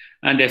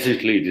 And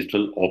essentially, it is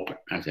still open,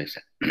 as I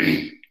said.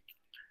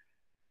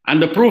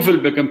 And the proof will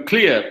become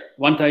clear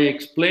once I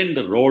explain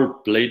the role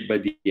played by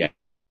the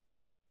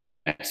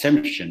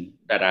assumption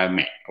that I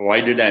made. Why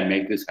did I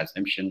make this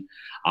assumption?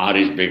 R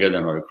is bigger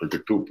than or equal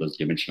to 2 plus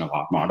dimension of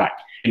r mod I.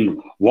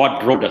 In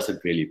what role does it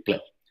really play?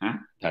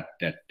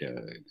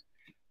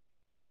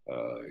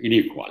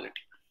 Inequality.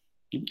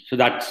 So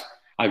that's,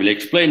 I will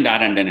explain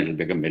that, and then it will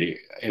become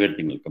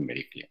everything will become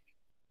very clear.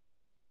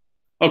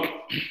 Okay.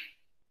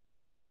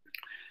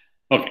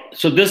 Okay,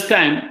 so this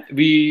time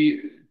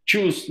we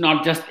choose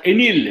not just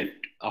any lift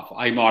of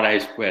I mod I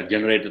square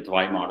generated through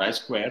I mod I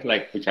square,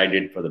 like which I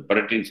did for the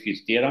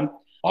Beretinsky's theorem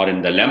or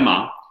in the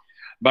lemma,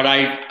 but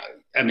I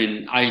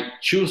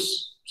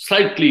choose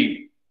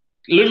slightly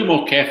a little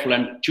more careful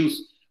and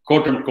choose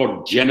quote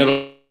unquote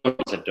general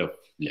set of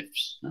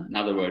lifts. In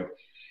other words,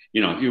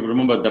 you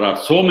remember there are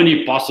so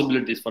many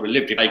possibilities for a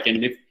lift. If I can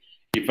lift,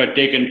 if I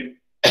take an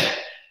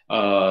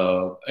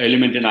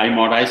element in I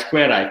mod I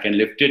square, I can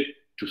lift it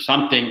to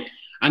something,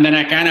 and then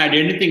I can add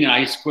anything in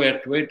I square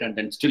to it, and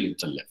then still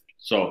it's a lift.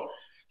 So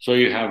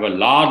you have a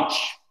large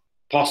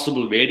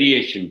possible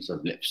variations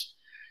of lifts.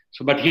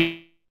 So, but here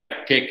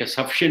I take a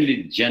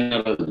sufficiently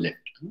general lift.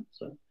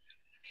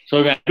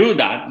 So when I do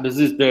that, this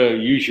is the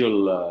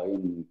usual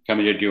in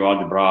commutative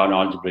algebra and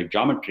algebraic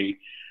geometry.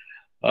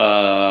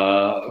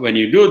 When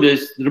you do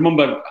this,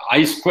 remember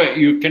I square,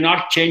 you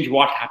cannot change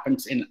what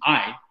happens in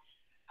I,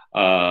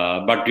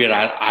 but we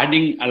are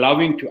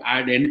allowing to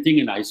add anything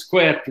in I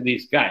square to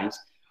these guys,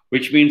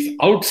 which means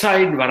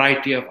outside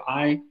variety of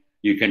I,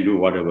 you can do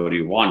whatever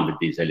you want with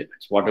these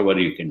elements,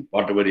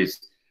 whatever is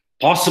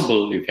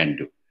possible, you can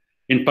do.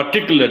 In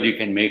particular, you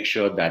can make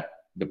sure that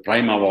the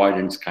prime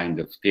avoidance kind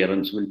of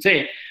theorems will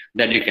say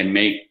that you can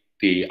make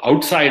the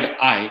outside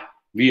I,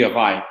 V of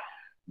I,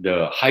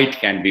 the height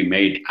can be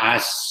made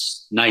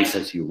as nice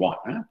as you want.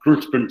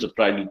 Crew's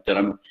principal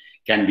theorem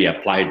can be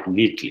applied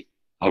neatly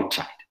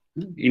outside.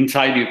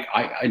 Inside,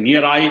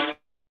 near I,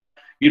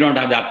 you don't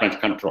have that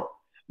much control.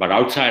 But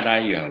outside I,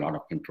 you have a lot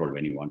of control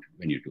when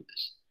you do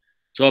this.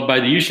 So by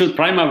the usual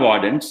prime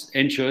avoidance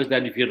ensures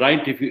that if you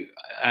write,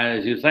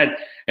 as you said,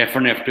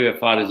 F1, F2,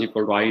 Fr is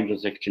equal to I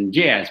intersection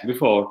J as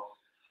before,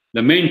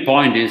 the main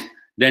point is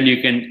then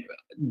you can,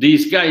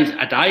 these guys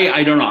at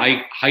I don't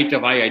know, height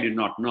of I do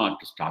not know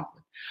to start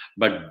with.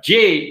 But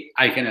J,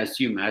 I can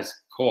assume has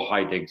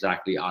co-height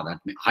exactly R, that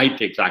means height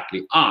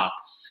exactly R,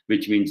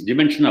 which means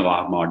dimension of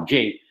R mod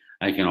J,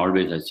 I can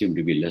always assume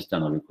to be less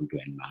than or equal to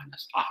N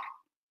minus R.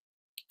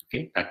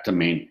 Okay, that's the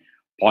main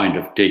point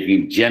of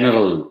taking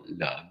general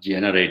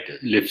generator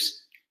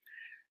lifts.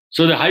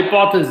 So the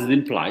hypothesis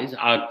implies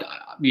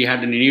we had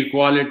an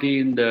inequality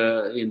in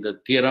the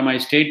theorem I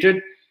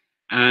stated,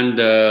 and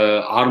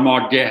R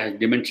mod J has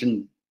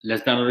dimension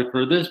less than or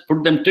equal to this.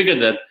 Put them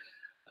together,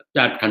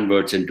 that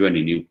converts into an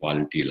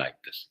inequality like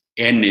this.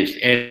 N is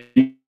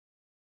N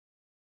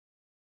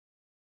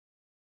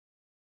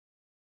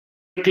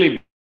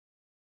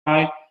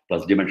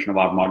plus dimension of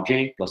R mod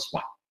J plus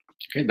 1.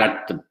 Okay,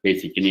 that's the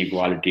basic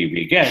inequality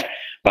we get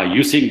by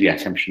using the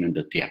assumption in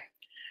the theorem.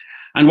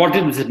 And what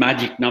is this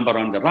magic number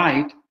on the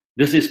right?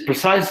 This is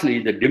precisely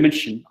the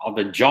dimension of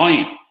the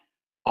join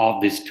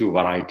of these two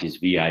varieties,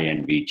 Vi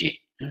and Vj.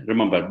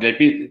 Remember, let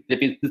me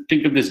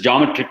think of this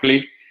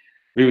geometrically.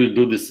 We will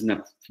do this in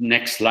the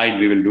next slide.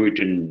 We will do it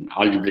in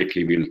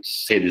algebraically. We will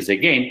say this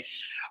again.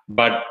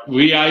 But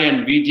Vi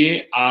and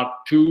Vj are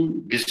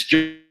two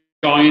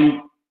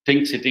disjoint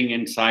things sitting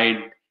inside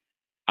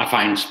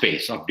affine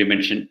space of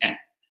dimension n.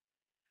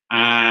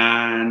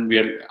 And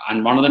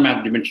one of them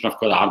has dimension, of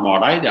course, R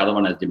mod I, the other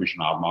one has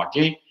dimension R mod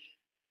J.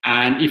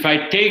 And if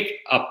I take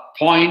a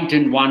point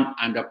in one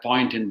and a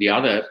point in the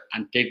other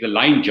and take the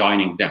line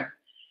joining them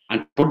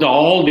and put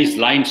all these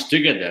lines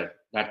together,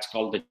 that's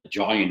called the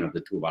join of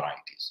the two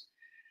varieties.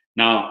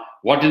 Now,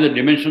 what is the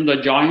dimension of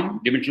the join?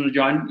 Dimension of the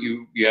join,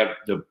 you have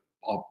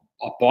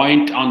a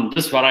point on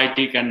this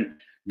variety can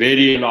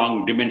vary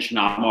along dimension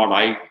R mod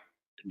I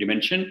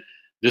dimension.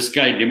 This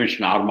guy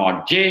dimension R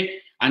mod J,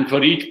 and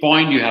for each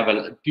point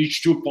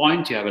each 2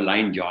 points you have a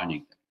line joining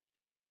them.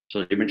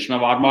 So dimension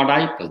of R mod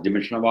I plus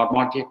dimension of R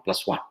mod J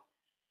plus 1.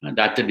 And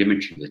that's the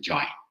dimension of the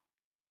join.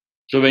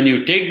 So when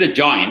you take the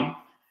join,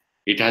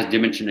 it has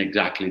dimension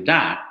exactly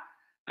that.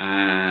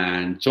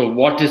 And so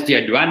what is the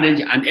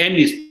advantage? And n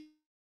is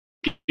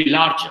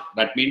larger.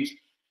 That means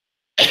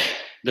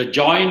the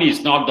join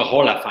is not the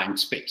whole affine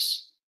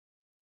space.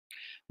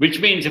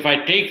 Which means if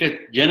I take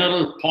a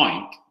general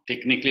point,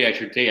 technically I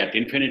should say at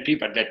infinity,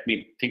 but let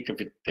me think of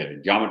it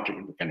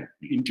geometrically, kind of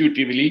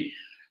intuitively.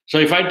 So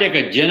if I take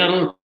a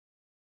general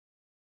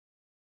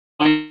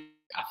point,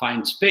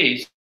 affine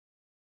space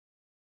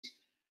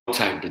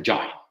outside the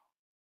join,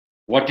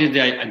 what is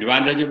the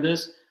advantage of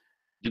this?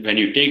 When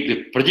you take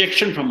the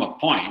projection from a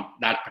point,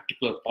 that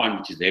particular point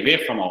which is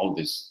away from all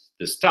this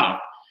stuff,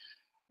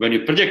 when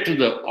you project to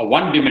the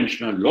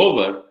one-dimensional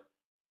lower,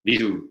 these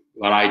two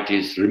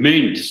varieties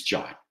remain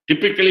disjoint.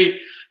 Typically,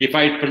 if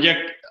I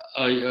project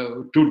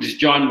two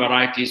disjoint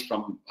varieties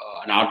from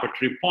an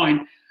arbitrary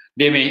point,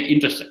 they may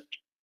intersect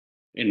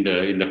in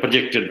the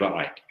projected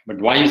variety. But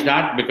why is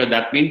that? Because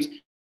that means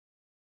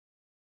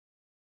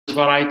this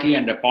variety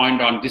and a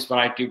point on this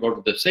variety go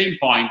to the same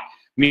point,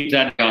 means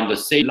that they're on the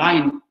same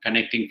line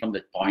connecting from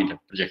the point of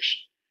projection.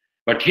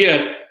 But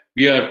here,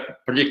 we are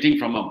projecting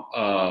from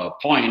a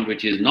point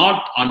which is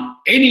not on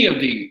any of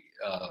the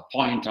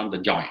points on the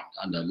joint,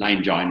 on the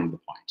line joining the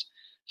points.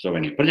 So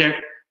when you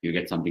project, you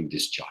get something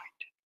disjoint.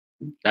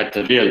 That's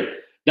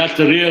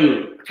the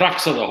real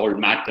crux of the whole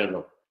matter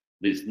of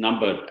this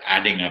number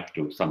adding up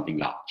to something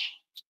large.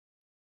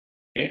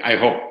 Okay? I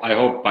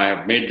hope I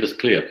have made this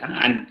clear,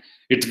 and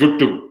it's good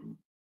to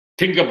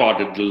think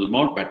about it a little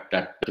more, but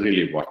that's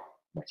really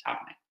what's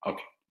happening.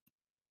 Okay.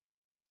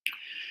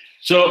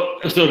 So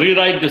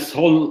rewrite this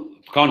whole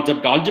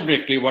concept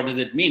algebraically. What does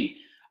it mean?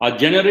 A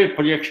generic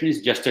projection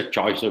is just a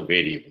choice of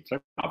variables.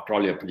 Right? After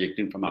all, you're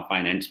projecting from a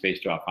finite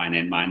space to a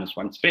finite minus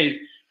one space.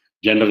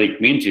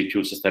 Generic means you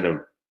choose a set of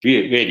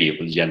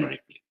variables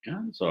generically.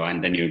 Yeah? So,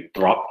 and then you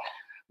drop.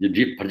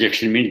 The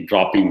projection means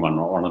dropping one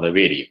of the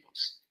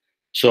variables.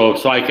 So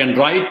I can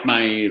write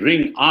my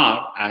ring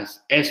R as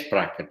S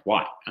bracket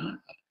Y.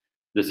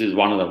 This is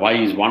one of the Y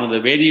is one of the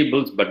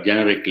variables, but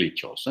generically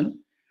chosen.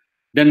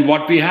 Then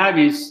what we have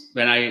is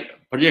when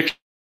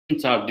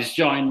projections are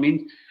disjoint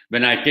means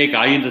when I take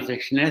I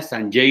intersection S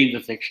and J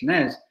intersection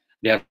S,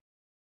 they are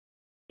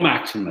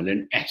maximal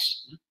in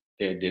S.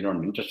 They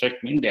don't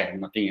intersect mean they have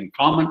nothing in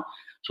common,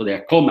 so they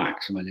are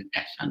co-maximal in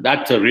S, and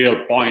that's a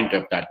real point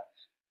of that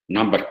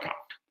number count.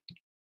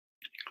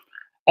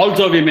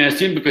 Also, we may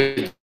assume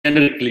because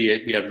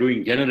generically we are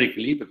doing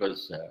generically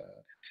because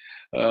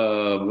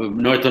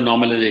Noether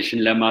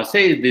normalization lemma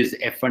says this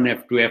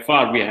F1, F2,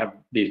 FR. We have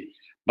this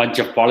bunch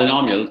of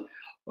polynomials.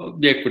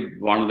 They could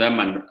one of them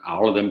and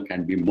all of them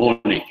can be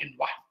monic in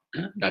Y.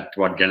 That's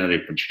what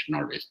generic projection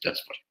always does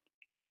for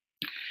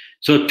it.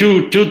 So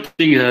two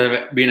things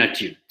have been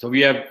achieved. So we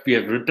have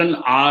written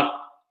R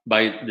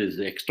by this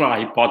extra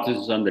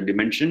hypothesis on the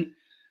dimension.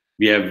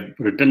 We have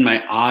written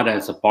my R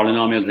as a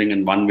polynomial ring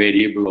in one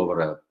variable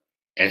over a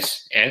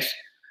S,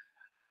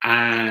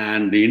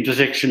 and the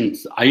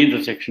intersections I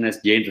intersection S,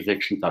 J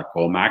intersections are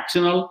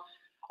co-maximal.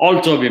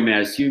 Also, we may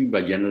assume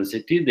by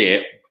genericity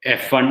the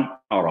F1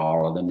 or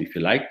all of them, if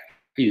you like,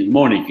 is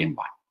monic in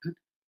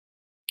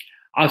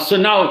Y. So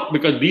now,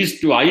 because these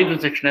two I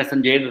intersection S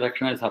and J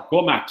intersection S are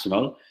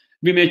co-maximal,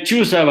 we may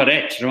choose our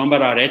H. Remember,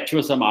 our H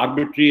was some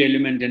arbitrary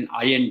element in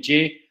I and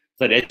J,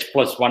 so H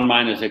plus 1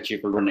 minus H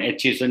equal to 1.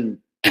 H is in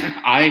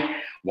I,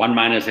 1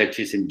 minus H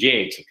is in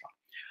J, etc.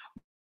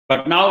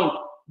 But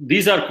now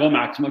these are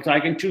co-maximal, so I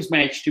can choose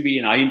my H to be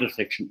in I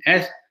intersection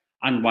S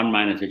and 1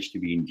 minus H to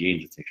be in J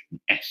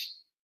intersection S.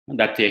 And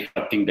that's the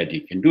extra thing that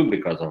you can do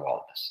because of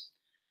all this.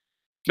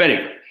 Very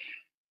good.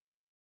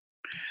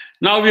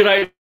 Now we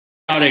write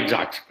our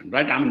exact sequence,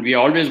 right? I mean, we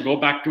always go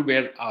back to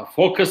where our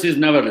focus is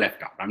never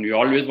left out. I mean, we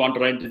always want to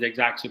write this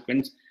exact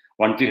sequence.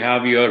 Once you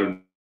have your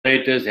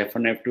operators,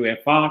 F1, F2,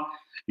 FR,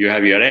 you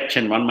have your H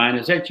and 1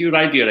 minus H, you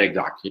write your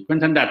exact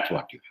sequence, and that's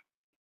what you have.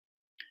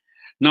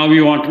 Now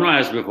we want to know,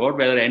 as before,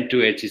 whether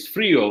N2H is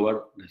free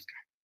over this guy.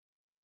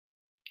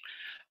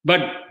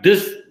 But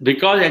this,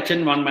 because H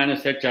and 1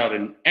 minus H are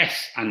in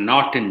S and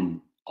not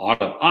in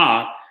order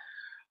R,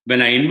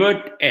 when I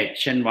invert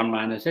H and 1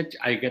 minus H,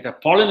 I get a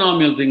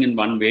polynomial ring in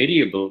one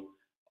variable,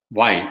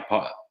 Y,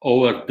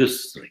 over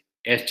this ring,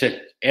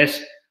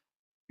 S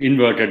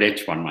inverted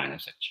H1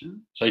 minus H.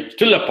 So it's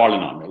still a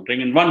polynomial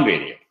ring in one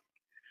variable.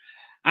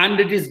 And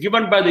it is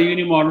given by the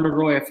unimodular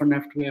row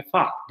F1, F2,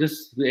 FR.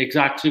 This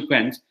exact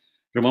sequence,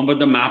 remember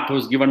the map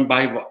was given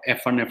by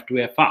F1,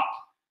 F2, FR,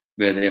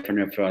 where the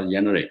F1, FR are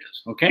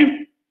generators,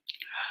 okay?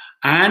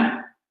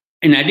 And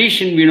in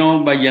addition, we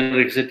know by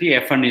genericity,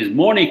 F1 is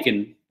monic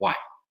in Y.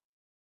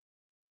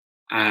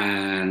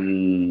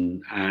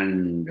 And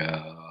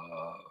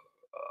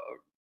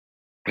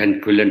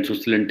when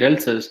Quillen-Susselin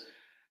tells us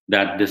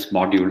that this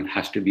module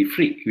has to be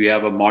free. We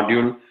have a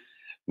module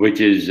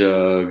which is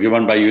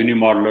given by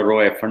unimodular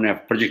row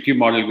F1, projective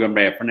module given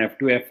by F1,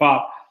 F2, FR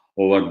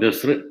over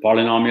this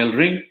polynomial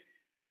ring,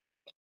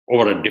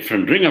 over a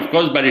different ring, of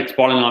course, but it's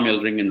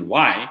polynomial ring in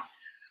Y,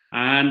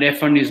 and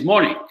F1 is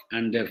monic,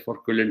 and therefore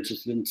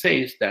Quillen-Susselin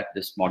says that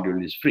this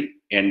module is free,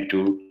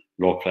 N2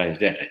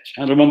 localized at H.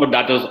 And remember,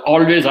 that was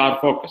always our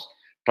focus.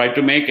 Try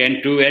to make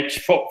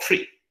N2H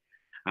free.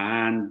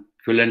 And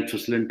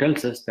Quillen-Susselin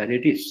tells us that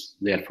it is.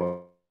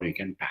 Therefore, we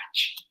can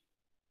patch.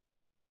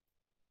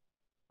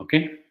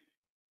 Okay?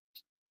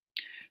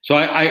 So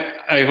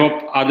I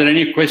hope, are there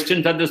any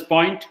questions at this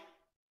point?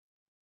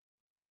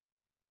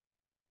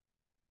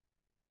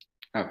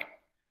 Okay.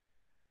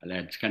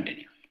 Let's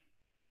continue.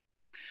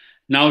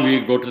 Now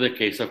we go to the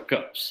case of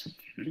curves.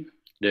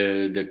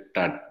 The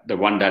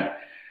one that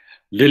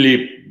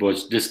Lily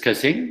was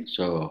discussing.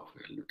 So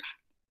we'll do that.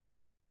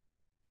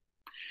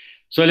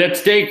 So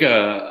let's take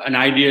an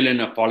ideal in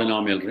a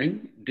polynomial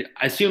ring.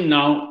 Assume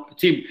now,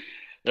 see,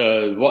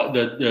 what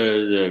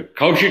the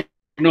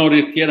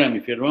Cauchy-Norrie theorem,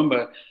 if you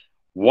remember,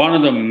 one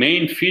of the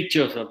main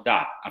features of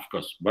that, of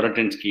course,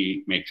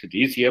 Boratinsky makes it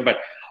easier, but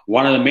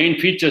one of the main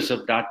features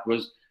of that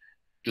was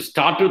to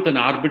start with an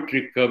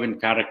arbitrary curve in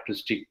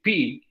characteristic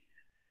P,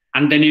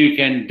 and then you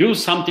can do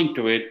something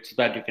to it so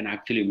that you can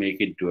actually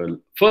make it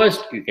to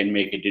first you can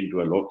make it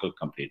into a local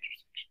complete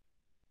intersection.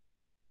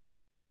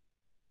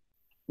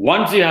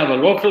 Once you have a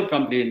local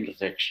complete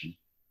intersection,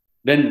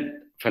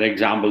 then, for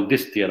example,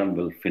 this theorem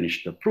will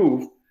finish the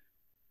proof.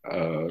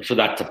 So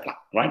that's a plan,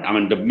 right? I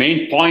mean, the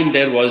main point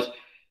there was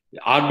the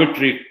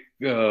arbitrary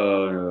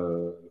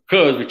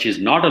curve, which is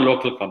not a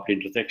local complete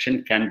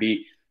intersection, can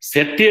be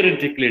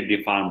theoretically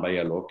defined by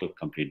a local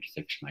complete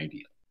intersection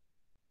ideal.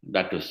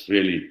 That was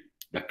really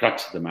the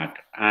crux of the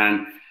matter.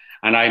 And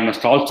I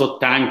must also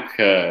thank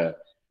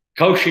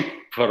Kaushik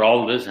for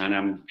all this, and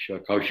I'm sure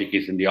Kaushik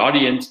is in the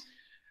audience.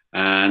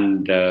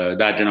 And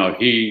that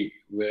he,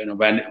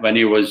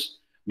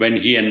 when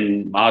he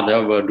and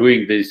Madhav were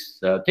doing these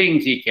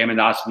things, he came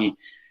and asked me,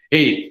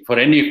 "Hey, for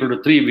n equal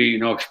to 3,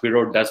 we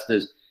Spiro does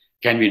this.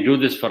 Can we do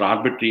this for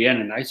arbitrary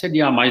n?" And I said,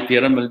 "Yeah, my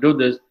theorem will do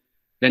this."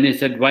 Then he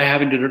said, "Why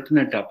haven't you written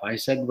it up?" I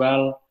said,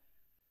 "Well,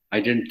 I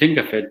didn't think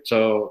of it."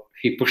 So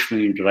he pushed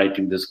me into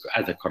writing this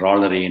as a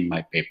corollary in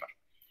my paper.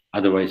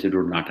 Otherwise, it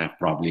would not have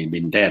probably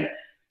been there.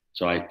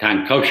 So I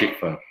thank Kaushik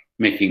for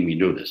making me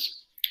do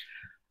this.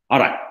 All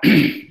right.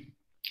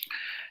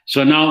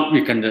 So now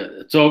we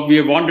can, so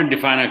we want to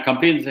define a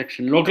complete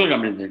intersection, local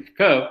complete intersection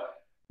curve,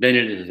 then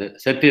it is a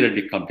set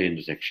theoretic complete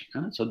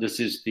intersection. So this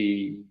is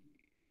the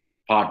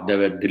part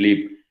that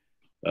Dilip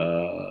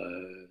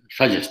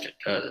suggested,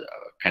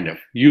 kind of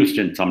used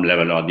in some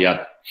level or the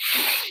other.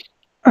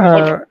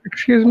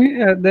 Excuse me,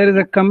 there is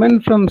a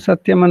comment from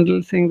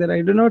Satyamandal saying that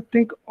I do not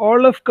think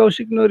all of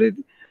Kaushik-Norrie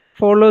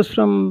follows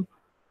from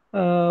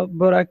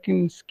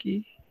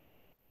Borakinsky.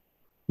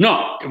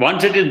 No,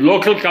 once it is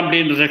local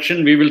complete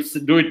intersection, we will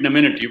do it in a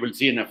minute. You will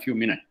see in a few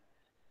minutes.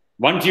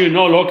 Once you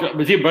know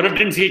local, see,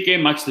 Borakinsky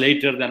came much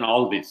later than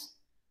all this.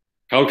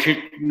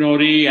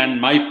 Kaushik-Norrie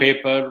and my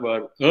paper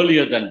were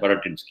earlier than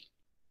Borakinsky.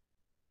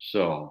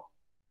 So,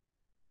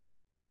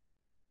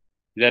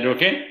 is that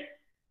okay?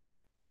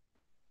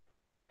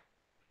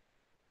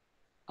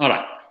 All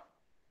right.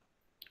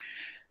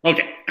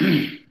 Okay.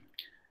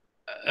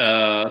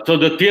 So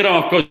the theorem,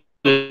 of course,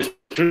 is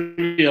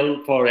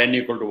trivial for n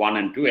equal to 1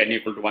 and 2. N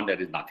equal to 1,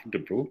 there is nothing to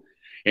prove.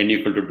 N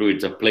equal to 2,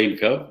 it's a plane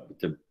curve.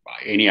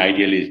 Any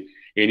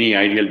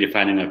ideal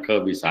defining a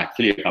curve is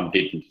actually a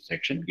complete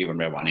intersection given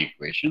by one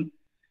equation.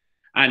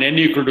 And n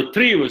equal to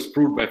 3 was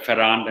proved by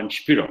Ferrand and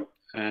Spiro.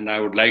 And I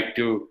would like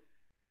to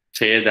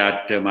say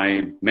that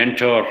my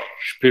mentor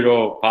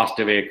Spiro passed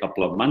away a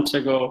couple of months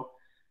ago.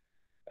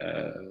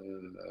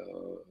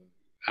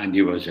 And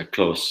he was a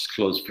close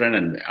friend.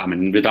 And I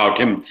mean, without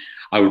him,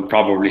 I would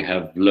probably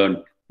have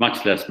learned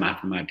much less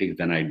mathematics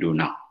than I do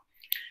now.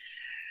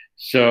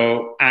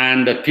 So,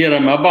 and the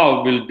theorem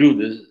above will do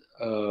this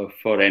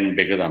for n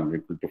bigger than or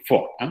equal to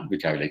 4,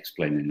 which I will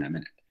explain in a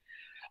minute.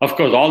 Of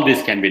course, all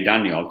this can be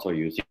done also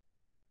using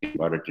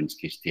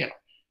Borakinsky's theorem.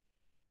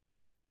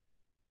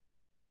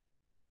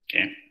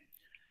 Okay.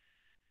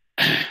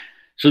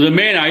 So the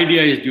main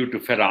idea is due to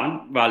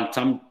Ferrand. Well,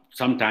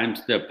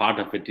 sometimes the part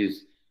of it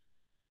is,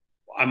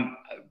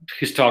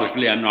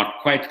 historically, I'm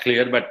not quite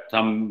clear, but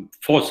some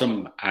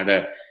Fossum had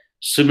a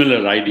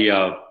similar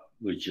idea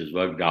which is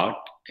worked out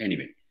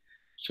anyway.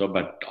 So,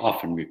 but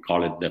often we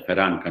call it the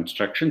Ferrand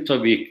construction. So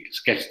we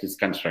sketch this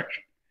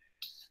construction.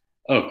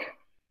 Okay.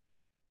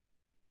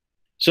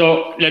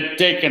 So let's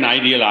take an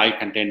ideal I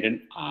contained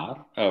in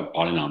R, a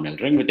polynomial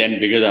ring with n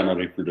bigger than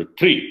or equal to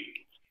 3,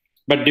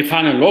 but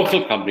define a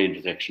local complete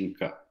intersection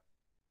curve.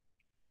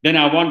 Then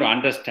I want to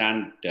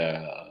understand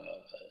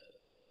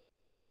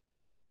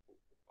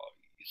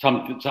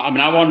something. So,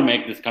 I want to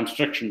make this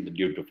construction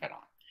due to Ferrand.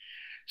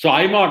 So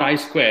I mod I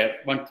square,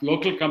 once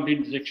local complete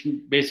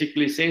intersection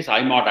basically says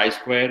I mod I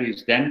square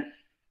is then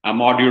a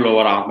module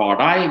over R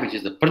mod I, which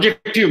is the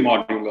projective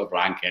module of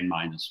rank n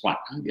minus 1.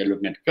 We are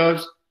looking at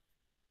curves.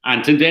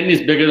 And since n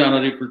is bigger than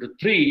or equal to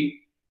 3,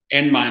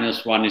 n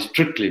minus 1 is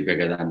strictly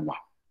bigger than 1.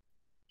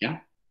 Yeah?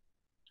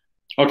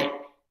 Okay.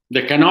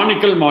 The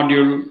canonical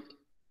module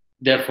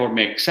therefore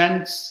makes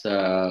sense.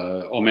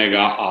 Omega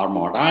R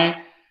mod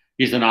I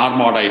is an R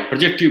mod I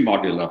projective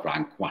module of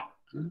rank 1.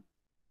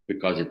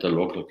 Because it's a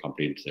local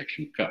complete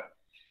intersection curve.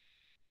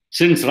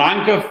 Since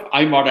rank of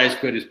I mod I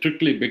square is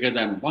strictly bigger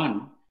than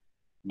 1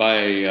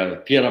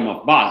 by theorem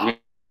of Bas,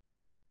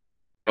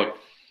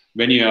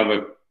 when you have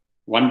a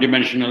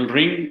one-dimensional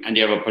ring and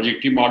you have a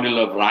projective module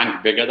of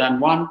rank bigger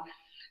than 1,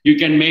 you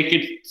can make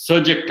it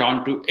surject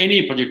onto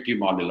any projective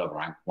module of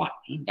rank 1.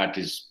 That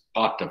is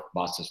part of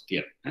Bas's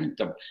theorem. It's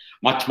a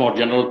much more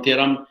general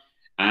theorem,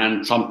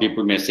 and some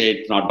people may say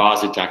it's not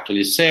Bas, it's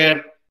actually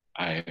Serre.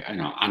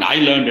 And I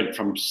learned it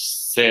from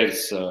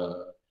Serre's,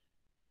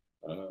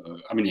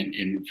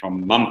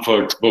 from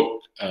Mumford's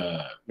book,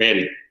 where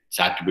it's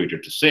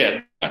attributed to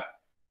Serre, but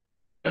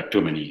there are too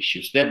many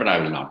issues there, but I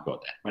will not go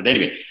there. But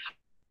anyway,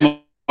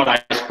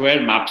 I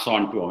square maps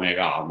on to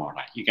omega R mod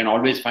I. You can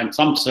always find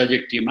some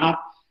surjective map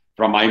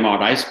from I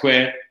mod I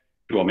square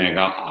to omega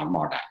R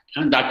mod I.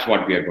 And that's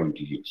what we are going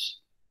to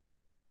use.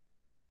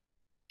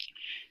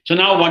 So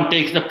now one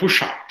takes the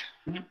push out.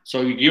 So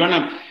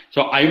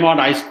I mod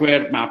I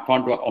square map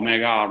onto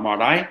omega R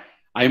mod I.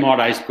 I mod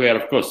I square,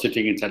 of course,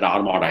 sitting inside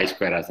R mod I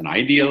square as an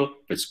ideal,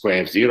 with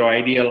square 0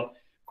 ideal,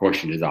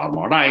 quotient is R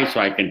mod I, so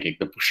I can take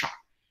the push out.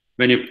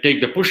 When you take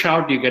the push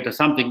out, you get a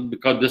something,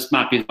 because this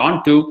map is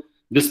onto,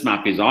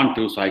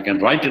 so I can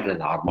write it as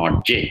R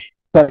mod J.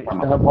 Sorry,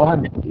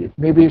 Mohan,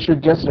 maybe you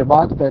should just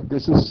remark that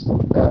this is,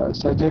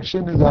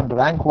 surjection is on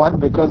rank 1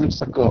 because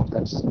it's a curve.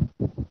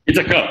 It's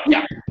a curve,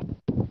 yeah.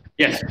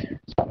 Yes.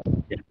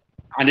 Yeah.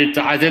 And it's,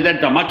 as I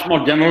said, a much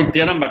more general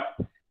theorem, but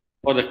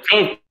for the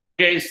curve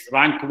case,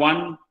 rank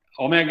 1,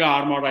 omega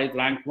r mod I is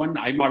rank 1,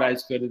 I mod I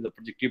square is the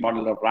projective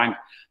model of rank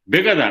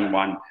bigger than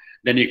 1,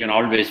 then you can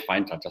always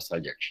find such a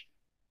surjection.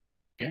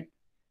 Okay?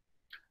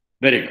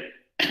 Very good.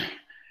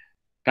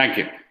 Thank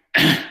you.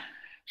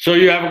 So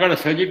you have got a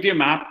surjective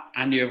map,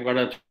 and you have got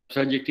a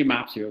surjective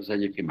map, so you have a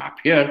surjective map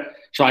here.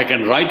 So I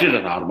can write it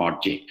as R mod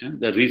J.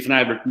 The reason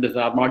I've written this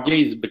R mod J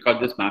is because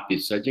this map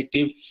is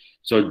surjective.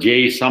 So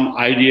J is some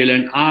ideal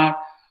in R,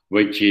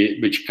 which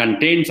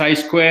contains I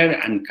square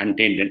and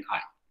contained in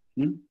I.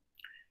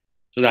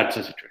 So that's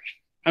the situation.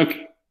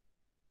 Okay.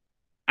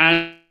 And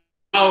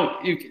now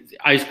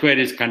I square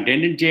is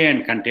contained in J and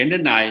contained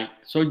in I.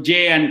 So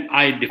J and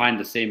I define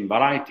the same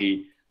variety.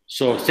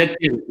 So set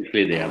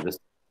theoretically they are the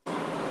same.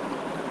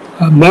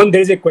 Mohan,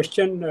 there is a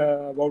question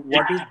about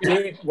what is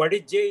J? What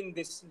is J in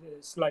this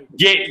slide?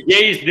 J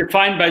is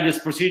defined by this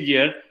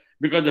procedure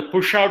because the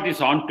push out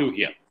is onto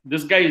here.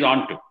 This guy is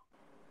onto.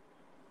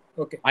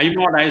 Okay. I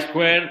mod I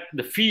square,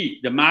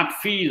 the map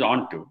phi is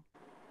onto.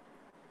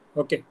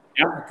 Okay.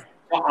 Yeah. Okay.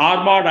 So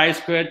R mod I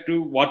square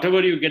to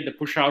whatever you get the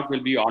push out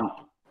will be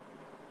onto.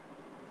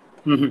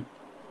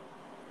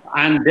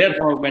 And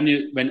therefore,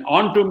 when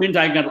onto means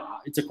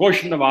it's a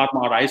quotient of R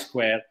mod I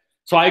square.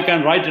 So I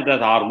can write it as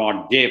R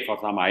mod J for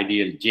some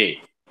ideal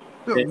J.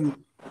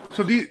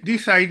 So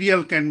this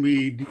ideal can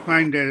be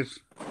defined as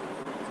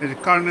a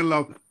kernel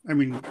of,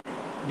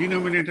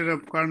 denominator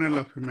of kernel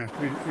of a map.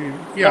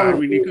 Yeah,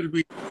 it will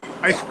be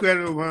I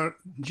square over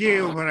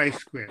J over I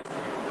square.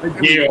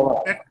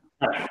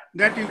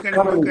 That you can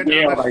look at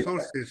other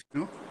sources,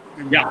 no?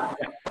 Yeah,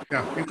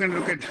 you can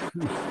look at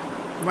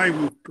my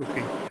book.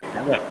 Okay.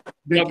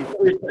 The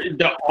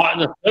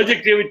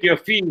surjectivity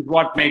of phi is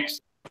what makes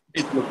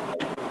it look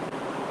like.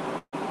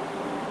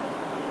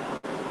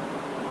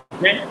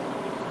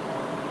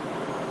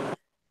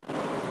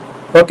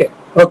 Okay?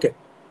 Okay.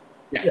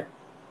 Yeah.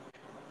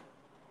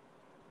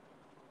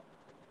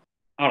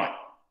 All right.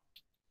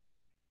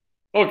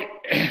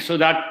 Okay. So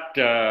that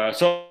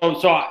so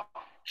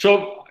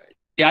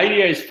the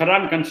idea is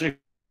Ferrand construction.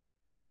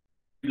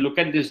 Look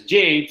at this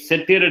J, it's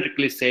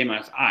theoretically same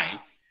as I.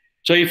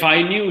 So if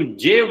I knew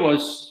J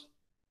was,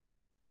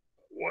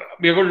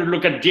 we're going to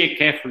look at J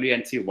carefully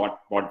and see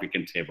what we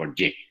can say about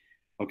J.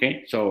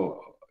 Okay.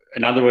 So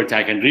in other words,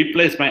 I can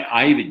replace my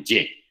I with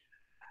J.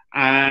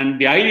 And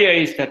the idea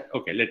is that,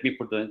 okay, let me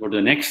go to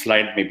the next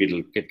slide, maybe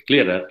it'll get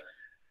clearer.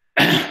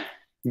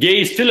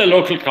 J is still a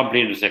local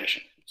complete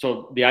intersection.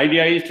 So the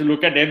idea is to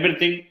look at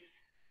everything,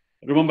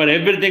 remember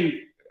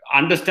everything,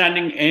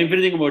 understanding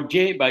everything about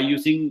J by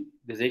using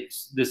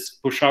this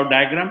push out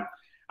diagram,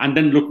 and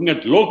then looking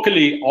at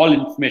locally, all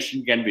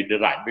information can be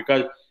derived.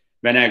 Because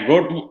when I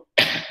go to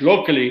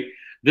locally,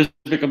 this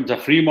becomes a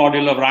free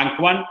module of rank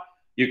 1.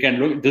 You can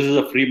look, this is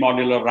a free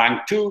module of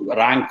rank 2,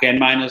 rank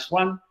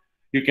n-1.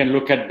 You can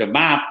look at the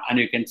map and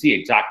you can see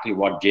exactly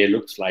what J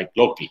looks like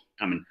locally.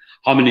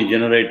 How many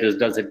generators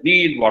does it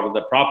need? What are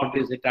the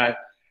properties it has?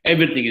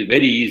 Everything is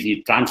very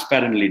easy,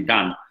 transparently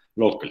done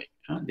locally.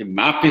 The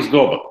map is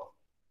global.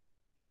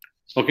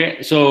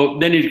 Okay, so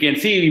then you can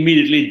see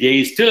immediately J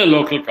is still a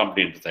local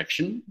complete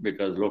intersection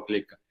because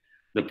locally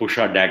the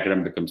push-out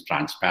diagram becomes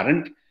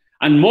transparent.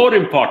 And more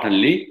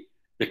importantly,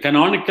 the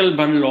canonical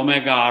bundle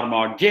omega R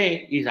mod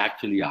J is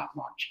actually R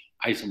mod J,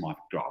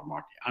 isomorphic to R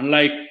mod J.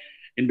 Unlike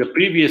in the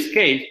previous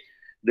case,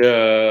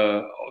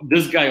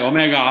 this guy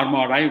omega R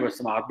mod I was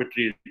some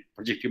arbitrary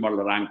projective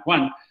model of rank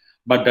 1,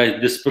 but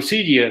this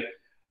procedure,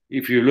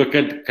 if you look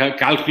at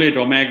calculate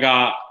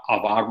omega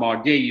of R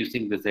mod J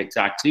using this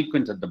exact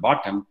sequence at the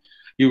bottom,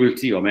 you will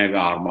see omega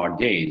R mod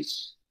J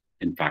is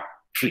in fact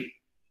free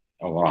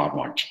over R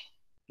mod J.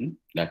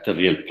 That's the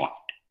real point.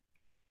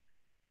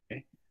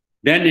 Okay.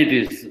 Then it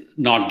is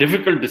not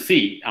difficult to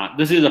see.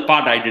 This is a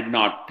part I did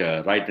not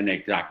write an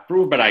exact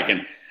proof, but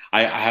I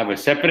have a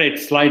separate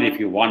slide if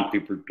you want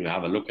people to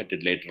have a look at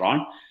it later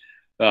on.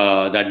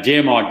 That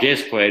J mod J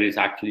square is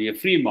actually a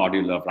free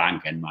module of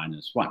rank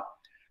n-1.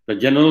 The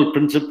general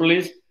principle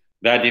is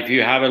that if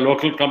you have a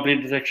local complete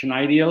intersection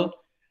ideal,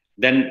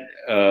 then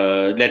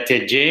let's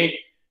say J,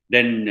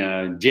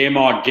 then J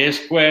mod J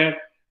square,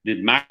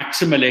 the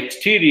maximal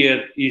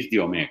exterior is the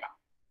omega.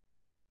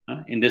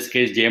 In this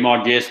case, J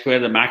mod J square,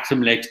 the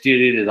maximal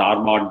exterior is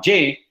R mod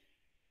J.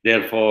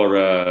 Therefore,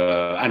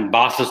 and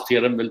Bass's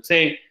theorem will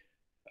say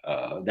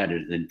that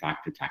is in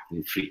fact it's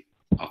actually free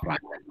of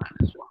rank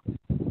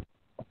n-1.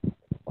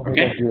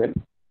 Okay?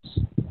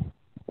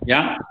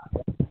 Yeah?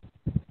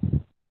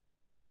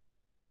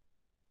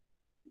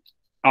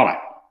 All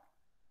right.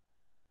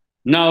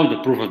 Now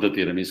the proof of the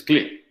theorem is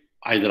clear.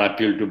 Either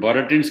appeal to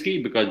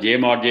Borodinski because J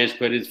mod J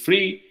square is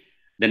free,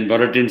 then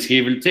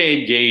Borodinski will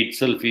say J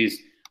itself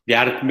is the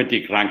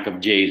arithmetic rank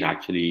of J is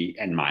actually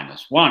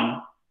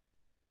n-1.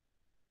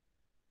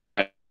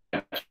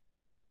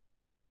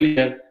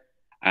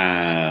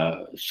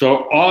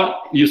 Or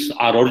use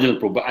our original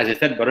proof. As I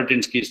said,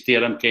 Borodinski's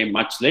theorem came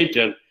much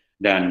later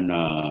than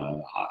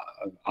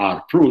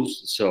our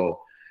proofs.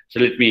 So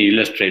let me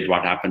illustrate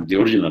what happened, the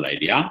original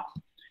idea.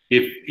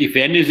 If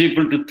n is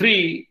equal to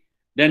 3,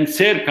 then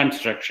Sayre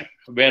construction,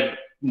 where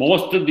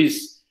most of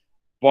these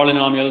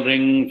polynomial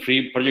ring,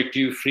 free,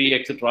 projective, free,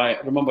 etc.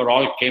 Remember,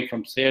 all came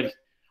from Sayre's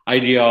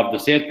idea of the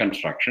Sayre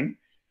construction.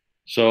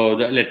 So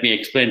let me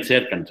explain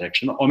Sayre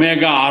construction.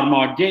 Omega R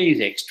mod J is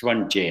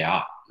X1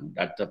 JR.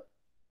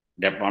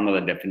 That's one of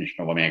the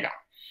definition of omega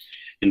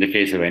in the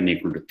case of n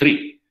equal to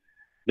 3.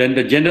 Then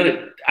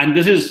the and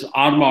this is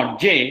R mod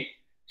J,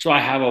 so I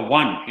have a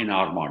 1 in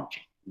R mod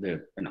J,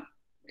 the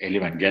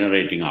element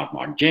generating R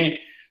mod J.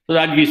 So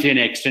that gives you an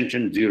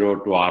extension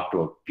 0 to R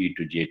to P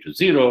to J to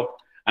 0.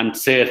 And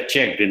Sayre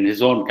checked in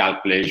his own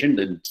calculation,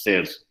 then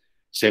Sayre's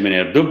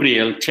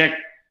Seminaire-Dubriel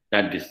checked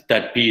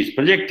that P is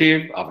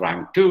projective of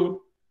rank 2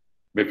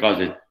 because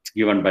it's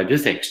given by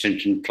this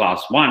extension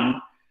class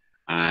 1,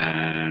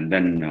 and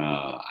then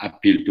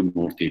appeal to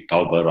Murthy,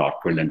 Tauber,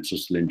 Orquill, and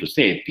Susslin to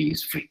say P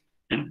is free.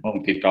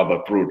 Murthy,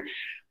 Tauber proved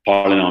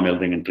polynomial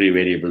ring and 3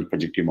 variable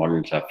projective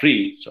modules are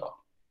free, so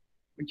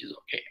which is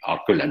okay.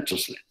 Orquill and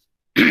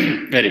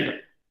Susslin. Very good.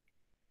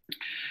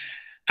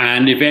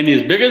 And if n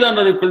is bigger than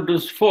or equal to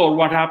 4,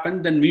 what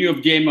happens? Then mu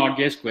of j mod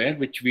j square,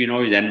 which we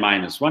know is n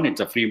minus 1. It's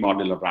a free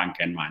module of rank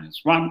n minus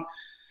 1,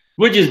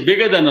 which is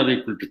bigger than or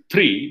equal to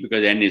 3,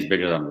 because n is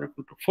bigger than or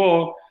equal to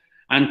 4.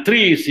 And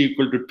 3 is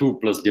equal to 2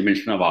 plus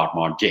dimension of R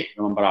mod j.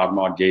 Remember, R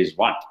mod j is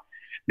 1.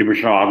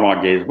 Dimension of R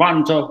mod j is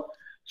 1.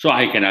 So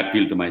I can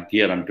appeal to my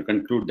theorem to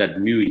conclude that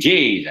mu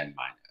j is n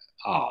minus.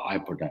 I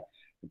put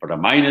a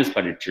minus,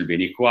 but it should be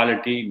an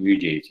equality. Mu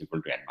j is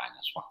equal to n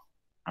minus 1.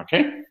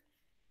 Okay?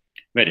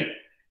 Very good.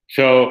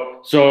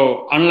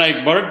 So unlike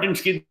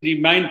Borodinski, the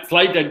main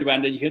slight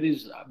advantage here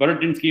is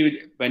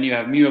Borodinski, when you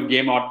have mu of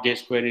j mod j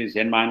square is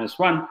n minus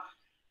 1,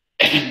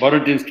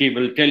 Borodinski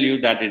will tell you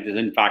that it is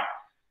in fact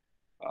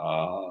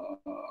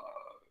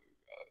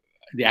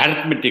the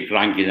arithmetic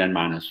rank is n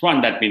minus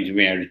 1. That means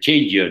we have to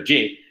change your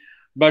j.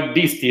 But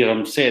these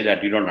theorems say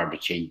that you don't have to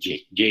change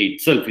j. J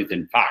itself is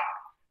in fact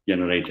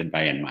generated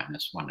by n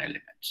minus 1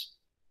 elements.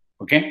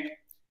 Okay?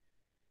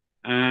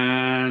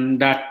 And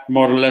that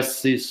more or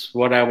less is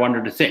what I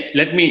wanted to say.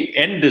 Let me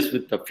end this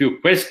with a few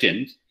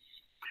questions.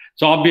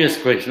 So obvious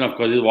question, of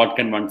course, is what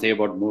can one say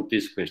about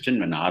Murthy's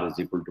question when R is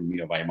equal to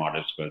mu of I mod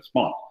square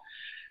small?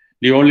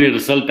 The only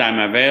result I'm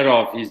aware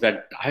of is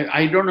that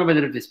I don't know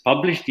whether it is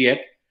published yet,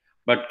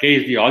 but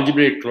case the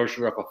algebraic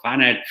closure of a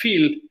finite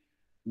field,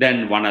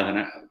 then one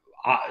other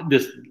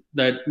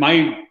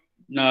my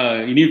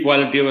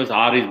inequality was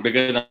R is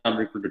bigger than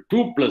or equal to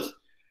 2 plus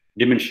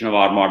dimension of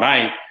R mod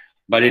I,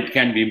 but it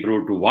can be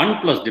improved to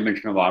 1 plus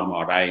dimension of R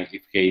mod I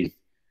if K is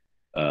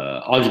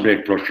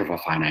algebraic closure of a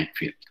finite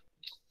field.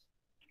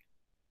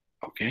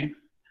 Okay,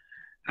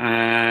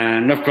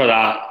 and of course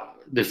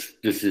this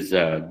is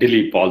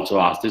Dilip also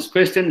asked this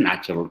question,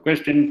 natural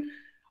question: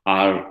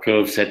 are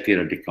curves set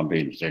theoretic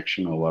complete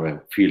intersection over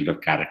a field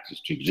of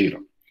characteristic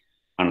 0?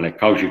 Unlike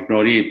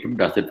Cauchy-Nori,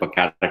 does it for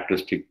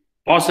characteristic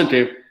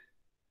positive?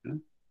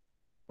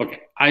 Okay,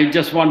 I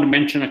just want to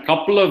mention a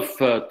couple of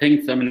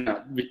things. I mean,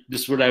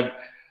 this would have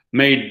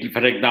made,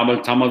 for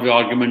example, some of the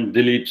argument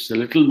Dilip's a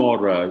little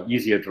more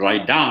easier to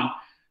write down.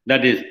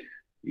 That is,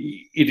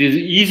 it is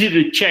easy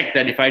to check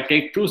that if I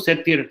take two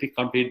set theoretic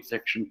complete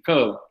intersection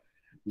curve,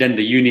 then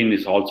the union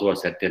is also a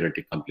set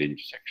theoretic complete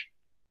intersection.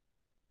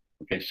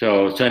 Okay,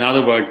 so in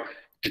other words,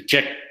 to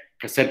check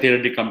a set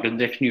theoretic complete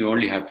intersection, you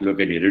only have to look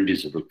at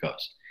irreducible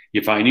curves.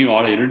 If I knew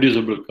all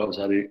irreducible curves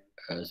are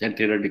a set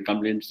theoretic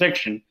complete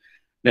intersection,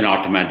 then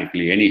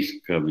automatically any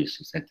curve is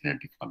a set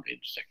theoretic complete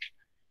intersection.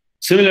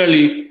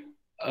 Similarly,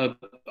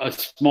 a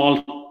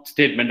small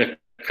statement, a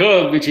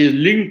curve which is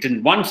linked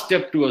in one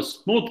step to a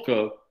smooth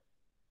curve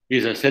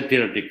is a set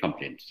theoretic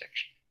complete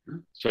intersection.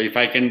 So if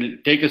I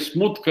can take a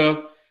smooth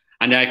curve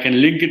and I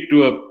can link it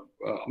to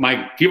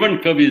my given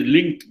curve is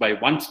linked by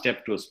one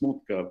step to a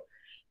smooth curve,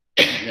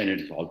 then it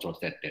is also a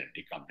set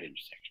theoretic complete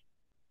intersection.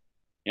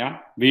 Yeah,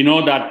 we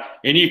know that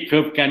any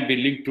curve can be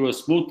linked to a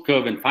smooth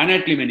curve in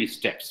finitely many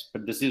steps,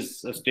 but this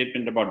is a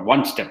statement about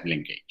one step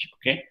linkage.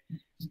 Okay.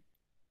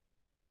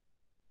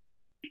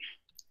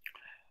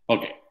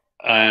 Okay,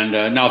 and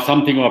now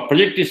something about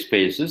projective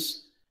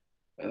spaces.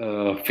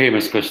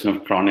 Famous question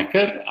of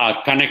Kronecker: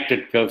 are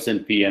connected curves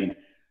in Pn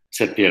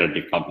set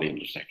theoretic complete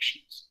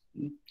intersections?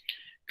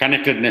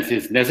 Connectedness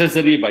is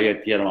necessary by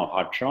a theorem of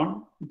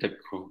Hartshorne, the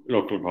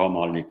local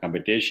cohomology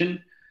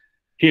computation.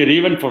 Here,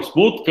 even for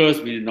smooth curves,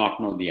 we do not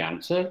know the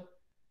answer.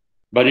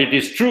 But it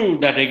is true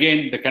that,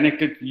 again, the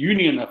connected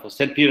union of a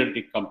set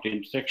theoretic complete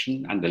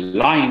intersection and the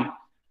line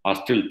are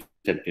still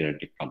set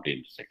theoretic complete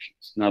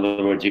intersections. In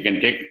other words, you can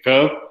take a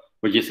curve,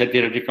 which is set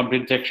theoretic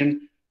complete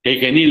intersection,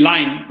 take any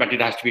line, but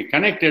it has to be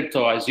connected.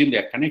 So I assume they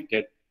are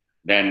connected,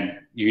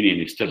 then union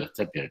is still a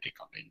set theoretic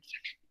complete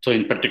intersection. So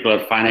in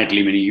particular,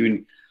 finitely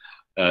many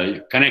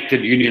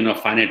connected union of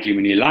finitely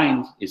many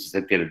lines is a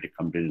set theoretic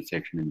complete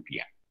intersection in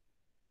Pn.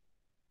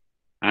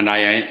 And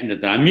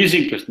the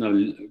amusing question of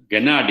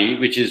Gennady,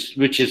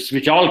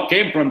 which all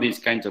came from these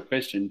kinds of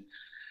questions.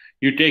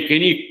 You take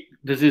any,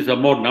 this is a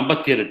more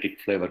number theoretic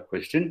flavor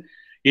question.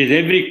 Is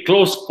every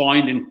close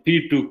point in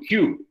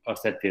P2Q a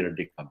set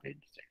theoretic complete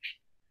intersection?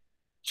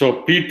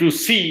 So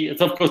P2C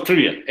is of course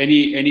trivial.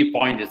 Any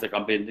point is a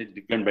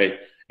complete given by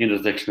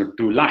intersection of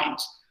two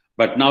lines.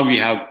 But now we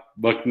have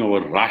working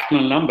over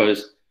rational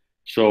numbers,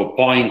 so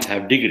points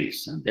have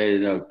degrees.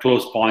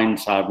 Close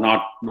points are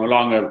no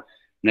longer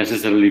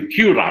necessarily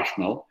Q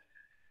rational.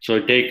 So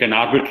take an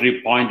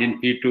arbitrary point in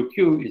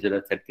P2Q, is it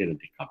a set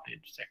theoretic complete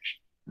intersection?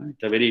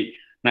 It's a very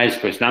nice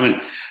question. I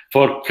mean,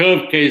 for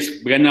curve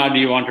case,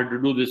 Bernardi wanted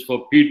to do this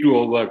for P2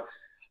 over,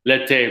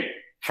 let's say,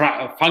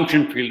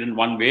 function field in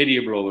one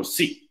variable over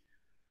C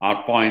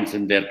are points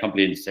in their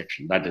complete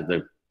intersection. That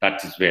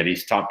is where he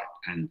started.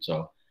 And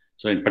so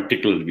in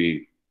particular,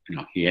 he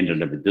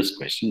ended up with this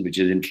question, which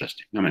is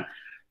interesting. I mean,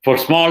 for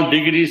small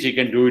degrees, you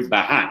can do it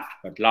by hand,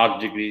 but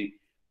large degree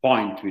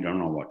point, we don't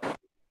know what.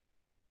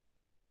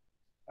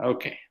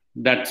 Okay,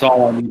 that's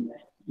all I need.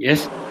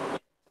 Yes?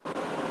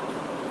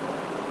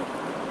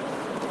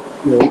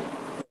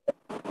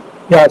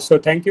 Yeah, so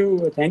thank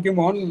you,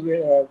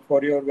 Mohan,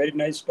 for your very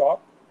nice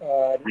talk.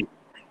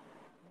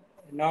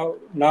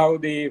 Now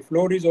the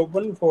floor is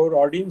open for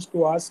audience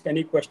to ask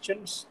any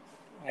questions.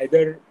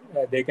 Either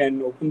they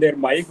can open their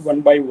mic one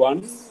by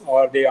one,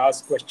 or they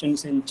ask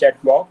questions in chat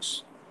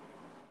box.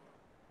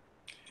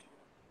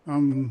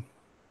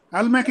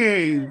 I'll make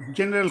a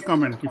general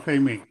comment, if I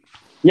may.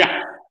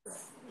 Yeah.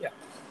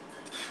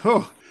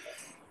 So,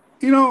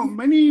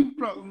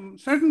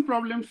 certain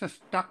problems are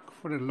stuck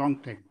for a long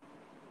time.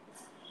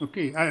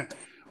 Okay,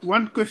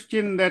 one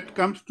question that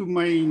comes to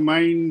my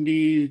mind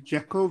is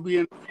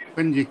Jacobian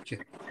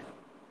conjecture.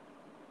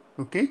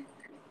 Okay,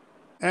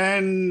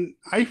 and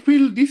I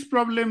feel this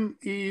problem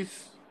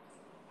is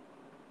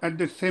at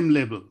the same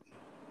level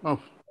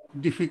of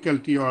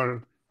difficulty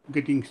or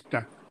getting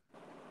stuck.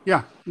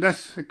 Yeah,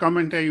 that's a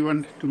comment I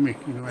want to make.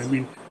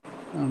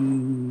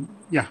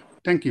 Yeah,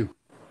 thank you.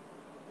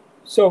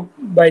 So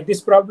by this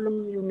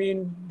problem, you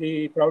mean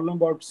the problem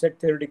about set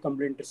theoretic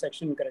complete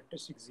intersection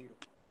characteristic 0?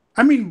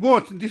 I mean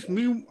both. This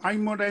mu I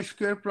mod I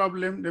square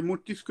problem, the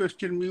Murthy's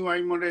question mu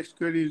I mod I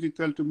square is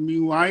equal to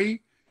mu I,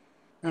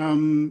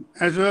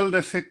 as well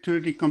the set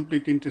theoretic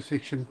complete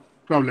intersection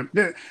problem.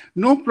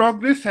 No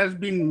progress has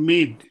been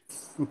made.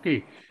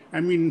 Okay,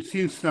 I mean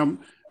since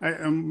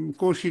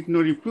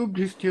Kaushik-Norrie proved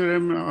his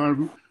theorem,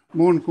 or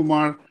Mohan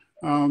Kumar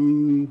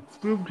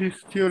proved his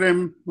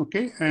theorem.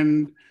 Okay,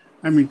 and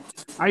I mean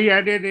I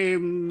added a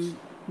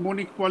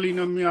monic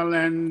polynomial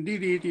and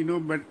did it,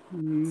 but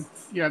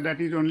yeah, that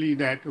is only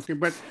that. Okay,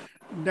 but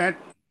that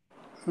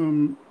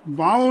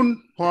bound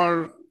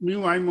for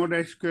mu I mod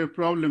I square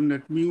problem,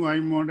 that mu I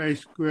mod I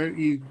square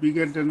is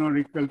bigger than or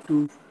equal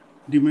to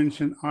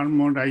dimension R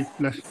mod I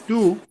plus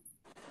 2.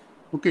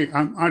 Okay,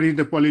 R is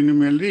the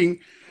polynomial ring.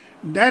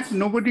 That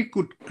nobody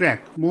could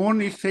crack.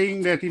 Mohan is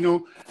saying that,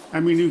 I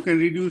mean, you can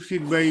reduce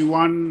it by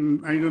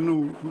 1. I don't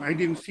know. I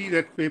didn't see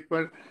that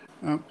paper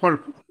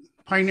for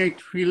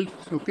finite fields.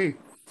 Okay,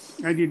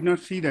 I did not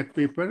see that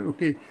paper.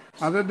 Okay,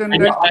 other than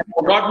that, I've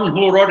forgotten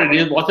who wrote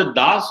it. Was it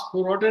Das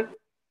who wrote it?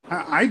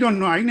 I don't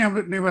know. I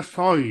never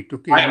saw it.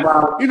 Okay,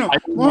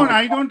 Mohan,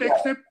 I don't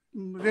accept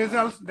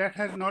results that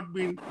has not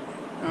been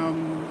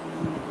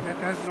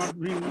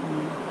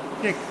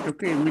checked.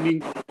 Okay,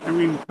 meaning, I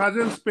mean,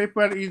 Fazl's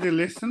paper is a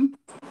lesson.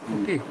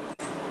 Okay,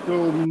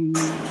 so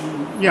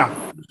yeah,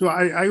 so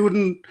I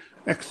wouldn't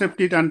accept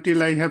it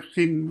until I have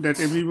seen that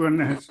everyone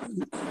has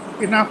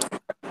enough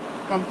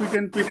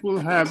competent people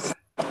have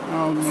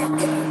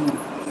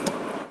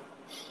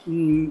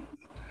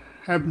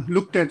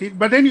looked at it.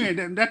 But anyway,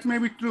 that may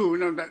be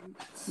true.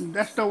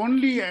 That's the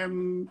only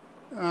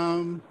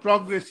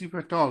progress, if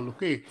at all.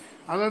 Okay,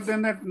 other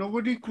than that,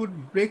 nobody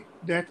could break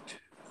that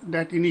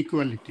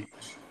inequality.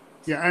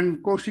 Yeah,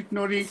 and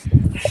Kaushik-Norrie,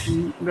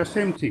 the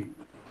same thing.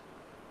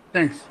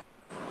 Thanks.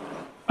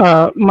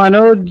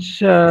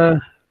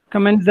 Manoj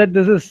comments that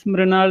this is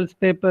Mrinal's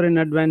paper in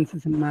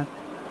Advances in Math.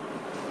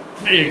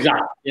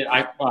 Exactly. Yeah,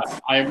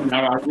 I didn't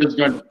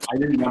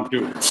want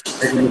to make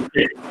a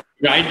mistake.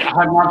 I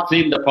have not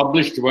seen the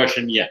published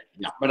version yet.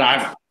 Yeah, but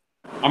I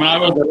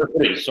was the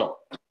referee, so.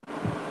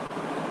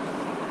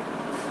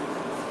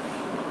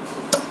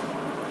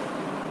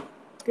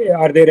 Okay,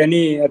 are there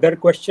any other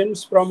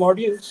questions from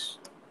audience?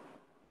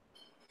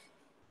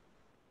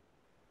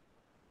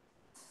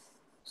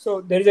 So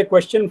there is a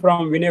question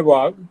from Vinay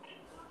Wag.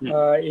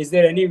 Is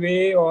there any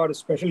way or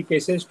special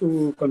cases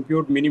to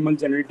compute minimal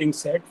generating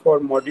set for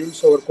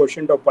modules over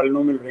quotient of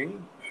polynomial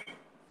ring?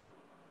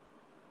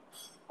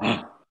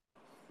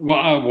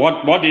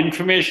 What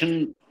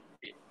information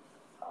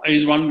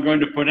is one going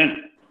to put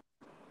in?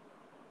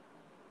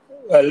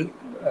 Well,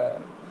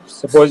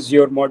 suppose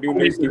your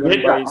module is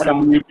given by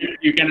some.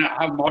 You can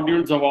have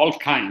modules of all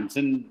kinds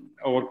in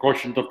over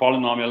quotient of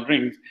polynomial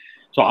rings.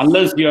 So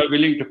unless you are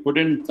willing to put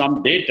in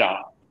some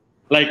data,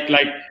 like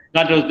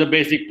that was the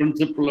basic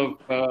principle of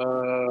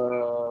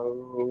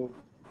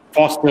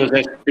Foster's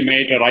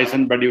estimate or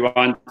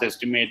Eisenberg-Ivan's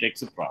estimate,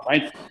 etc.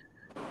 Right?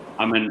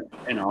 I mean,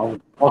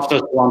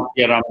 Foster's Swan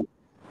theorem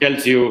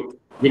tells you,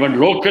 given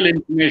local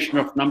information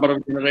of number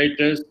of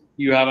generators,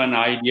 you have an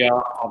idea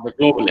of the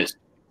global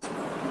estimate.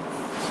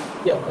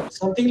 Yeah,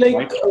 something like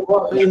Right.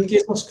 in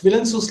case of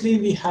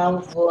Quillen-Suslin, we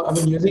have,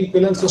 using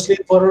Quillen-Suslin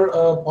for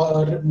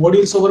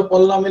modules over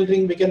polynomial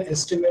ring, we can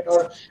estimate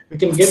or we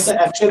can get the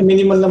actual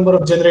minimal number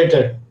of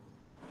generated.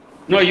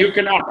 No, you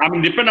cannot. I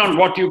mean, depend on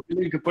what you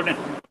need to put in.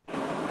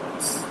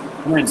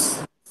 I mean,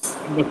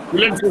 the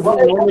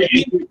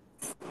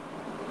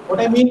What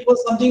I mean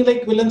was something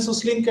like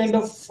Quillen-Suslin kind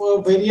of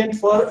variant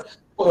for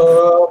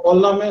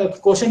polynomial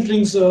quotient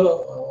rings,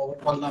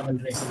 polynomial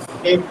rings.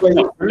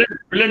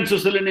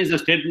 Quillen-Suslin is a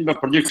statement of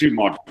projective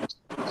model.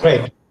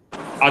 Right.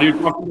 Are you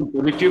talking about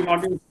projective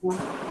model?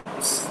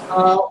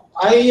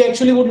 I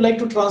actually would like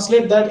to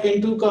translate that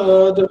into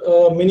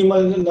the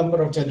minimal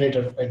number of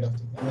generator kind of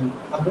thing. I mean,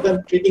 rather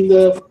than treating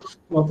the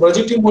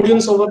projective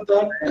modules over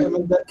that, I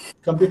mean, that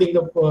computing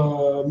the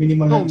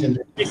minimal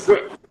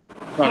generator.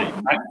 Sorry,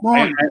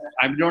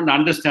 I don't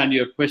understand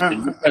your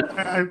question. Because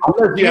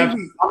unless you have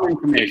some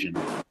information,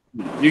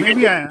 you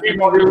maybe get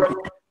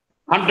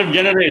 100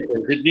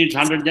 generators. It needs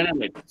 100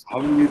 generators.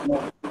 How do you know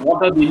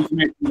what are the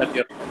information that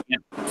you're looking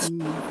at?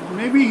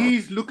 Maybe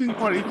he's looking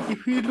for,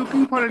 if he's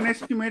looking for an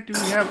estimate,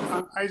 we have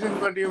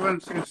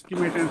Heisenberg-Evans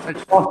estimate and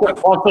such.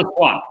 Process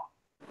one.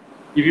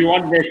 If you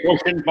want the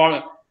quotient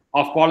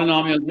of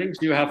polynomial rings,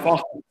 you have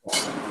Foster's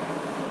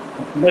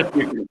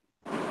one.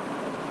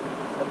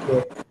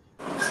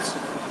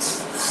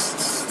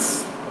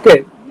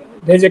 Okay,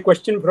 there's a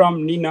question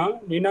from Nina.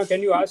 Nina,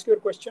 can you ask your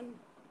question?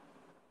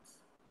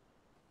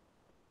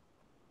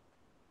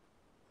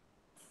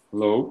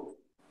 Hello.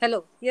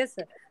 Hello. Yes,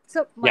 sir.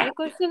 So my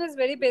question is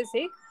very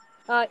basic.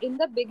 In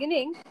the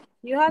beginning,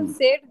 you have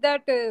said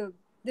that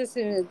this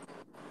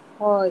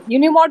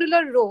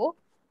unimodular row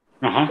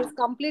is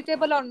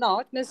completable or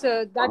not. Means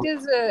that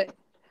is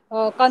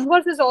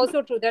converse is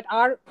also true that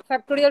R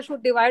factorial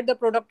should divide the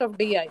product of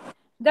DI.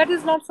 That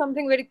is not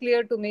something very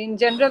clear to me. In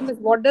general,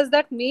 what does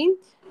that mean?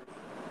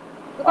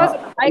 Because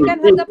I can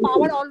have the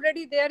power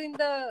already there in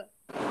the.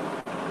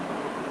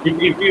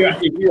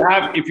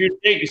 If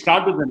you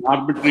start with an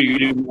arbitrary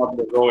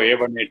unimodular row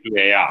A1, A2,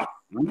 AR.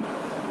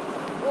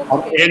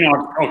 Okay.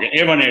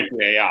 A1, A2,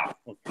 AR.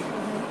 Okay.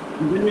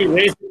 And then you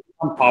raise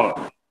some power.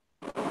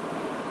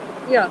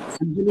 Yeah.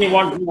 And then you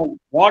want to know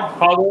what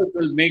power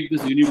will make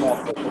this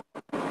unimodular.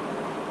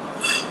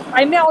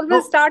 I may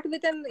always start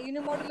with an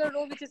unimodular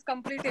row which is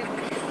completable.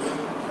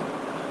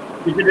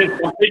 If it is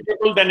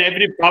completable, then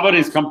every power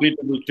is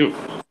completable too.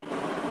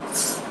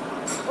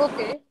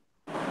 Okay.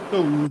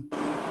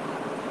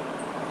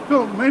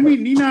 So maybe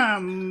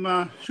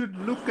Nina should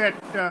look at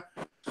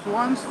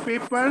Swan's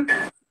paper.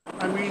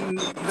 I mean,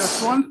 the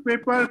Swan's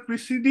paper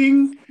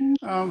preceding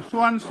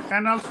Swan's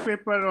annals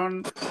paper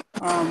on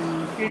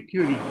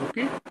K-theory,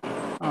 okay?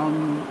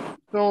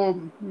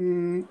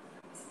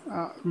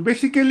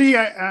 Basically,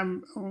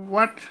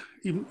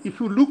 if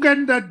you look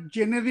at the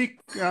generic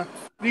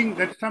ring,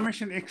 that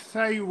summation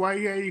xi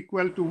yi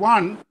equal to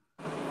 1,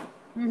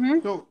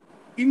 so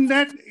in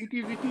that it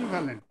is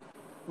equivalent,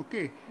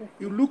 okay?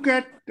 You look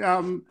at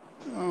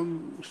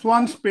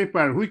Swan's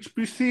paper, which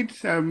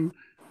precedes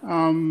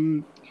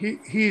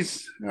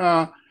his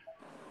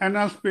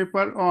annals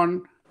paper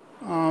on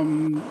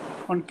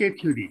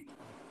K-theory.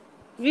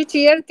 Which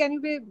year can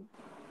you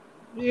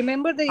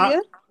remember the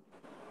year?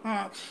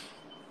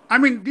 I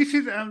mean, this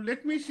is,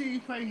 let me see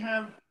if I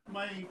have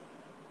my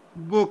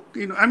book,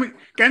 I mean,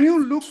 can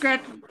you look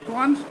at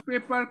Swan's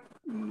paper,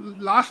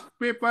 last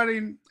paper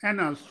in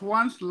Annals,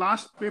 Swan's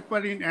last paper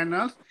in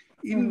Annals?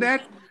 In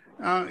that,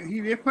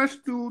 he refers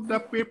to the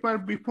paper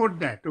before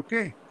that,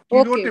 okay? He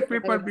wrote a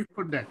paper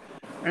before that.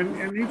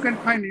 And you can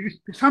find it,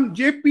 some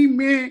J.P.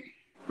 May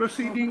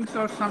proceedings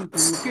or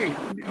something, okay?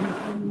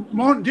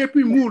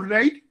 J.P. Moore,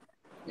 right?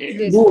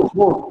 Yes.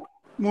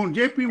 Moore,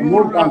 J.P.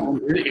 Moore.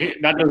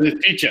 That was his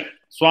teacher,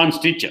 Swan's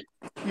teacher.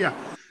 Yeah.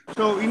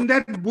 So in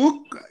that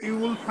book, you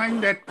will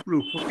find that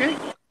proof, okay?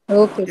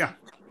 Okay. Yeah.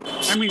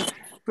 I mean,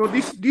 so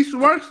this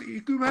works,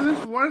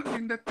 equivalence works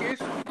in the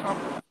case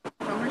of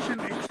summation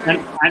xi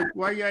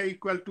yi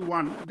equal to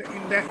 1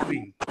 in that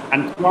ring.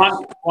 And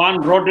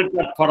Swan wrote it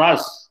for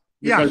us.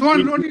 Yeah,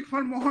 Swan wrote it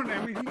for Mohan.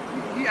 I mean,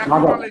 he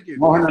acknowledged it.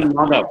 Mohan and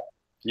Madhav.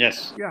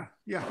 Yes. Yeah.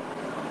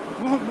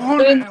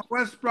 Mohan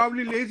was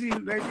probably lazy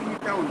in writing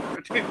it down.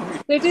 So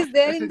it is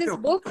there in this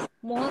book,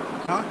 Mohan,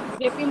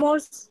 J.P.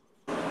 Moore's.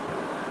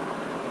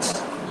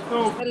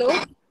 Hello?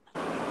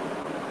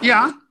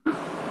 Yeah.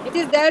 It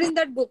is there in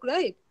that book,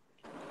 right?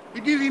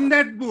 It is in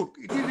that book.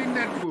 And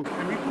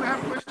if you have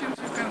questions,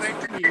 you can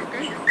write to me,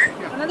 okay?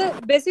 Yeah. Another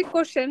basic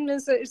question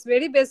is, it's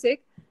very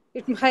basic.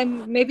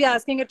 I'm maybe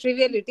asking a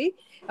triviality.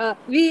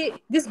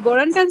 This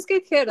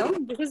Goran-Tanski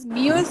theorem, this is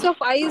mu s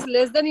of I is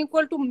less than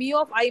equal to mu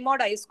of I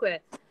mod I square.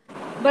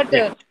 But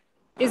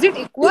is it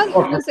equal?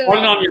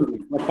 Polynomial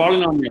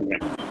ring.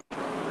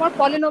 For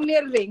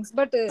polynomial rings.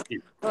 But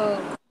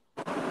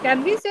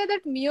can we say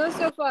that mu s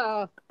of...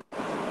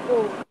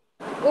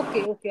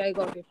 okay, I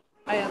got it.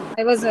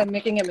 I was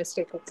making a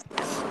mistake.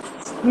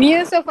 Mu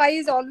s of I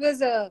is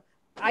always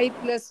I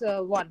plus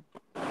 1.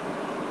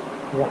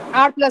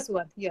 R plus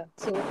 1, yeah.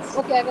 So,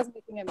 okay, I was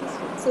making a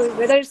mistake. So,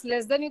 whether it's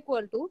less than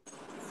equal to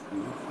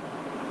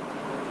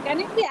Can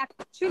it be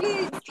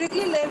actually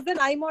strictly less than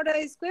I mod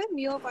I square,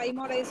 mu of I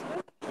mod I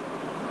square?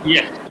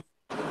 Yes.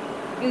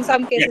 In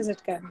some cases,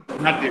 it can.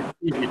 That is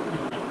easy.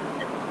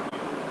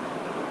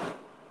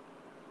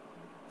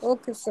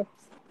 Okay, sir.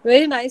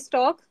 Very nice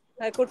talk.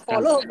 I could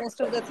follow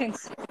most of the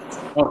things.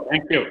 Oh,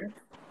 thank you.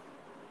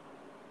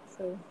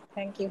 So,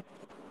 thank you.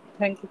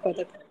 Thank you for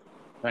that.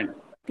 Thank you.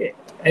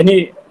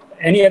 Okay.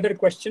 Any other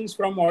questions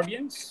from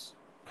audience?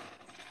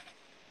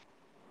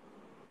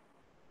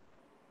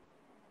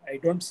 I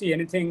don't see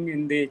anything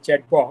in the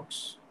chat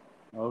box.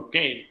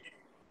 Okay.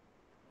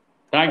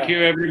 Thank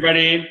you,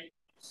 everybody.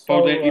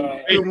 So,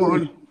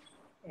 Mohan.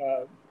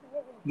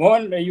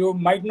 Mohan, you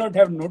might not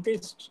have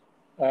noticed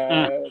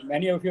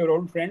many of your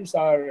old friends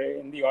are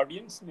in the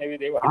audience. Maybe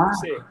they want to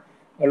say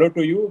hello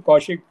to you.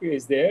 Kaushik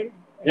is there.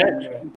 Yes. And,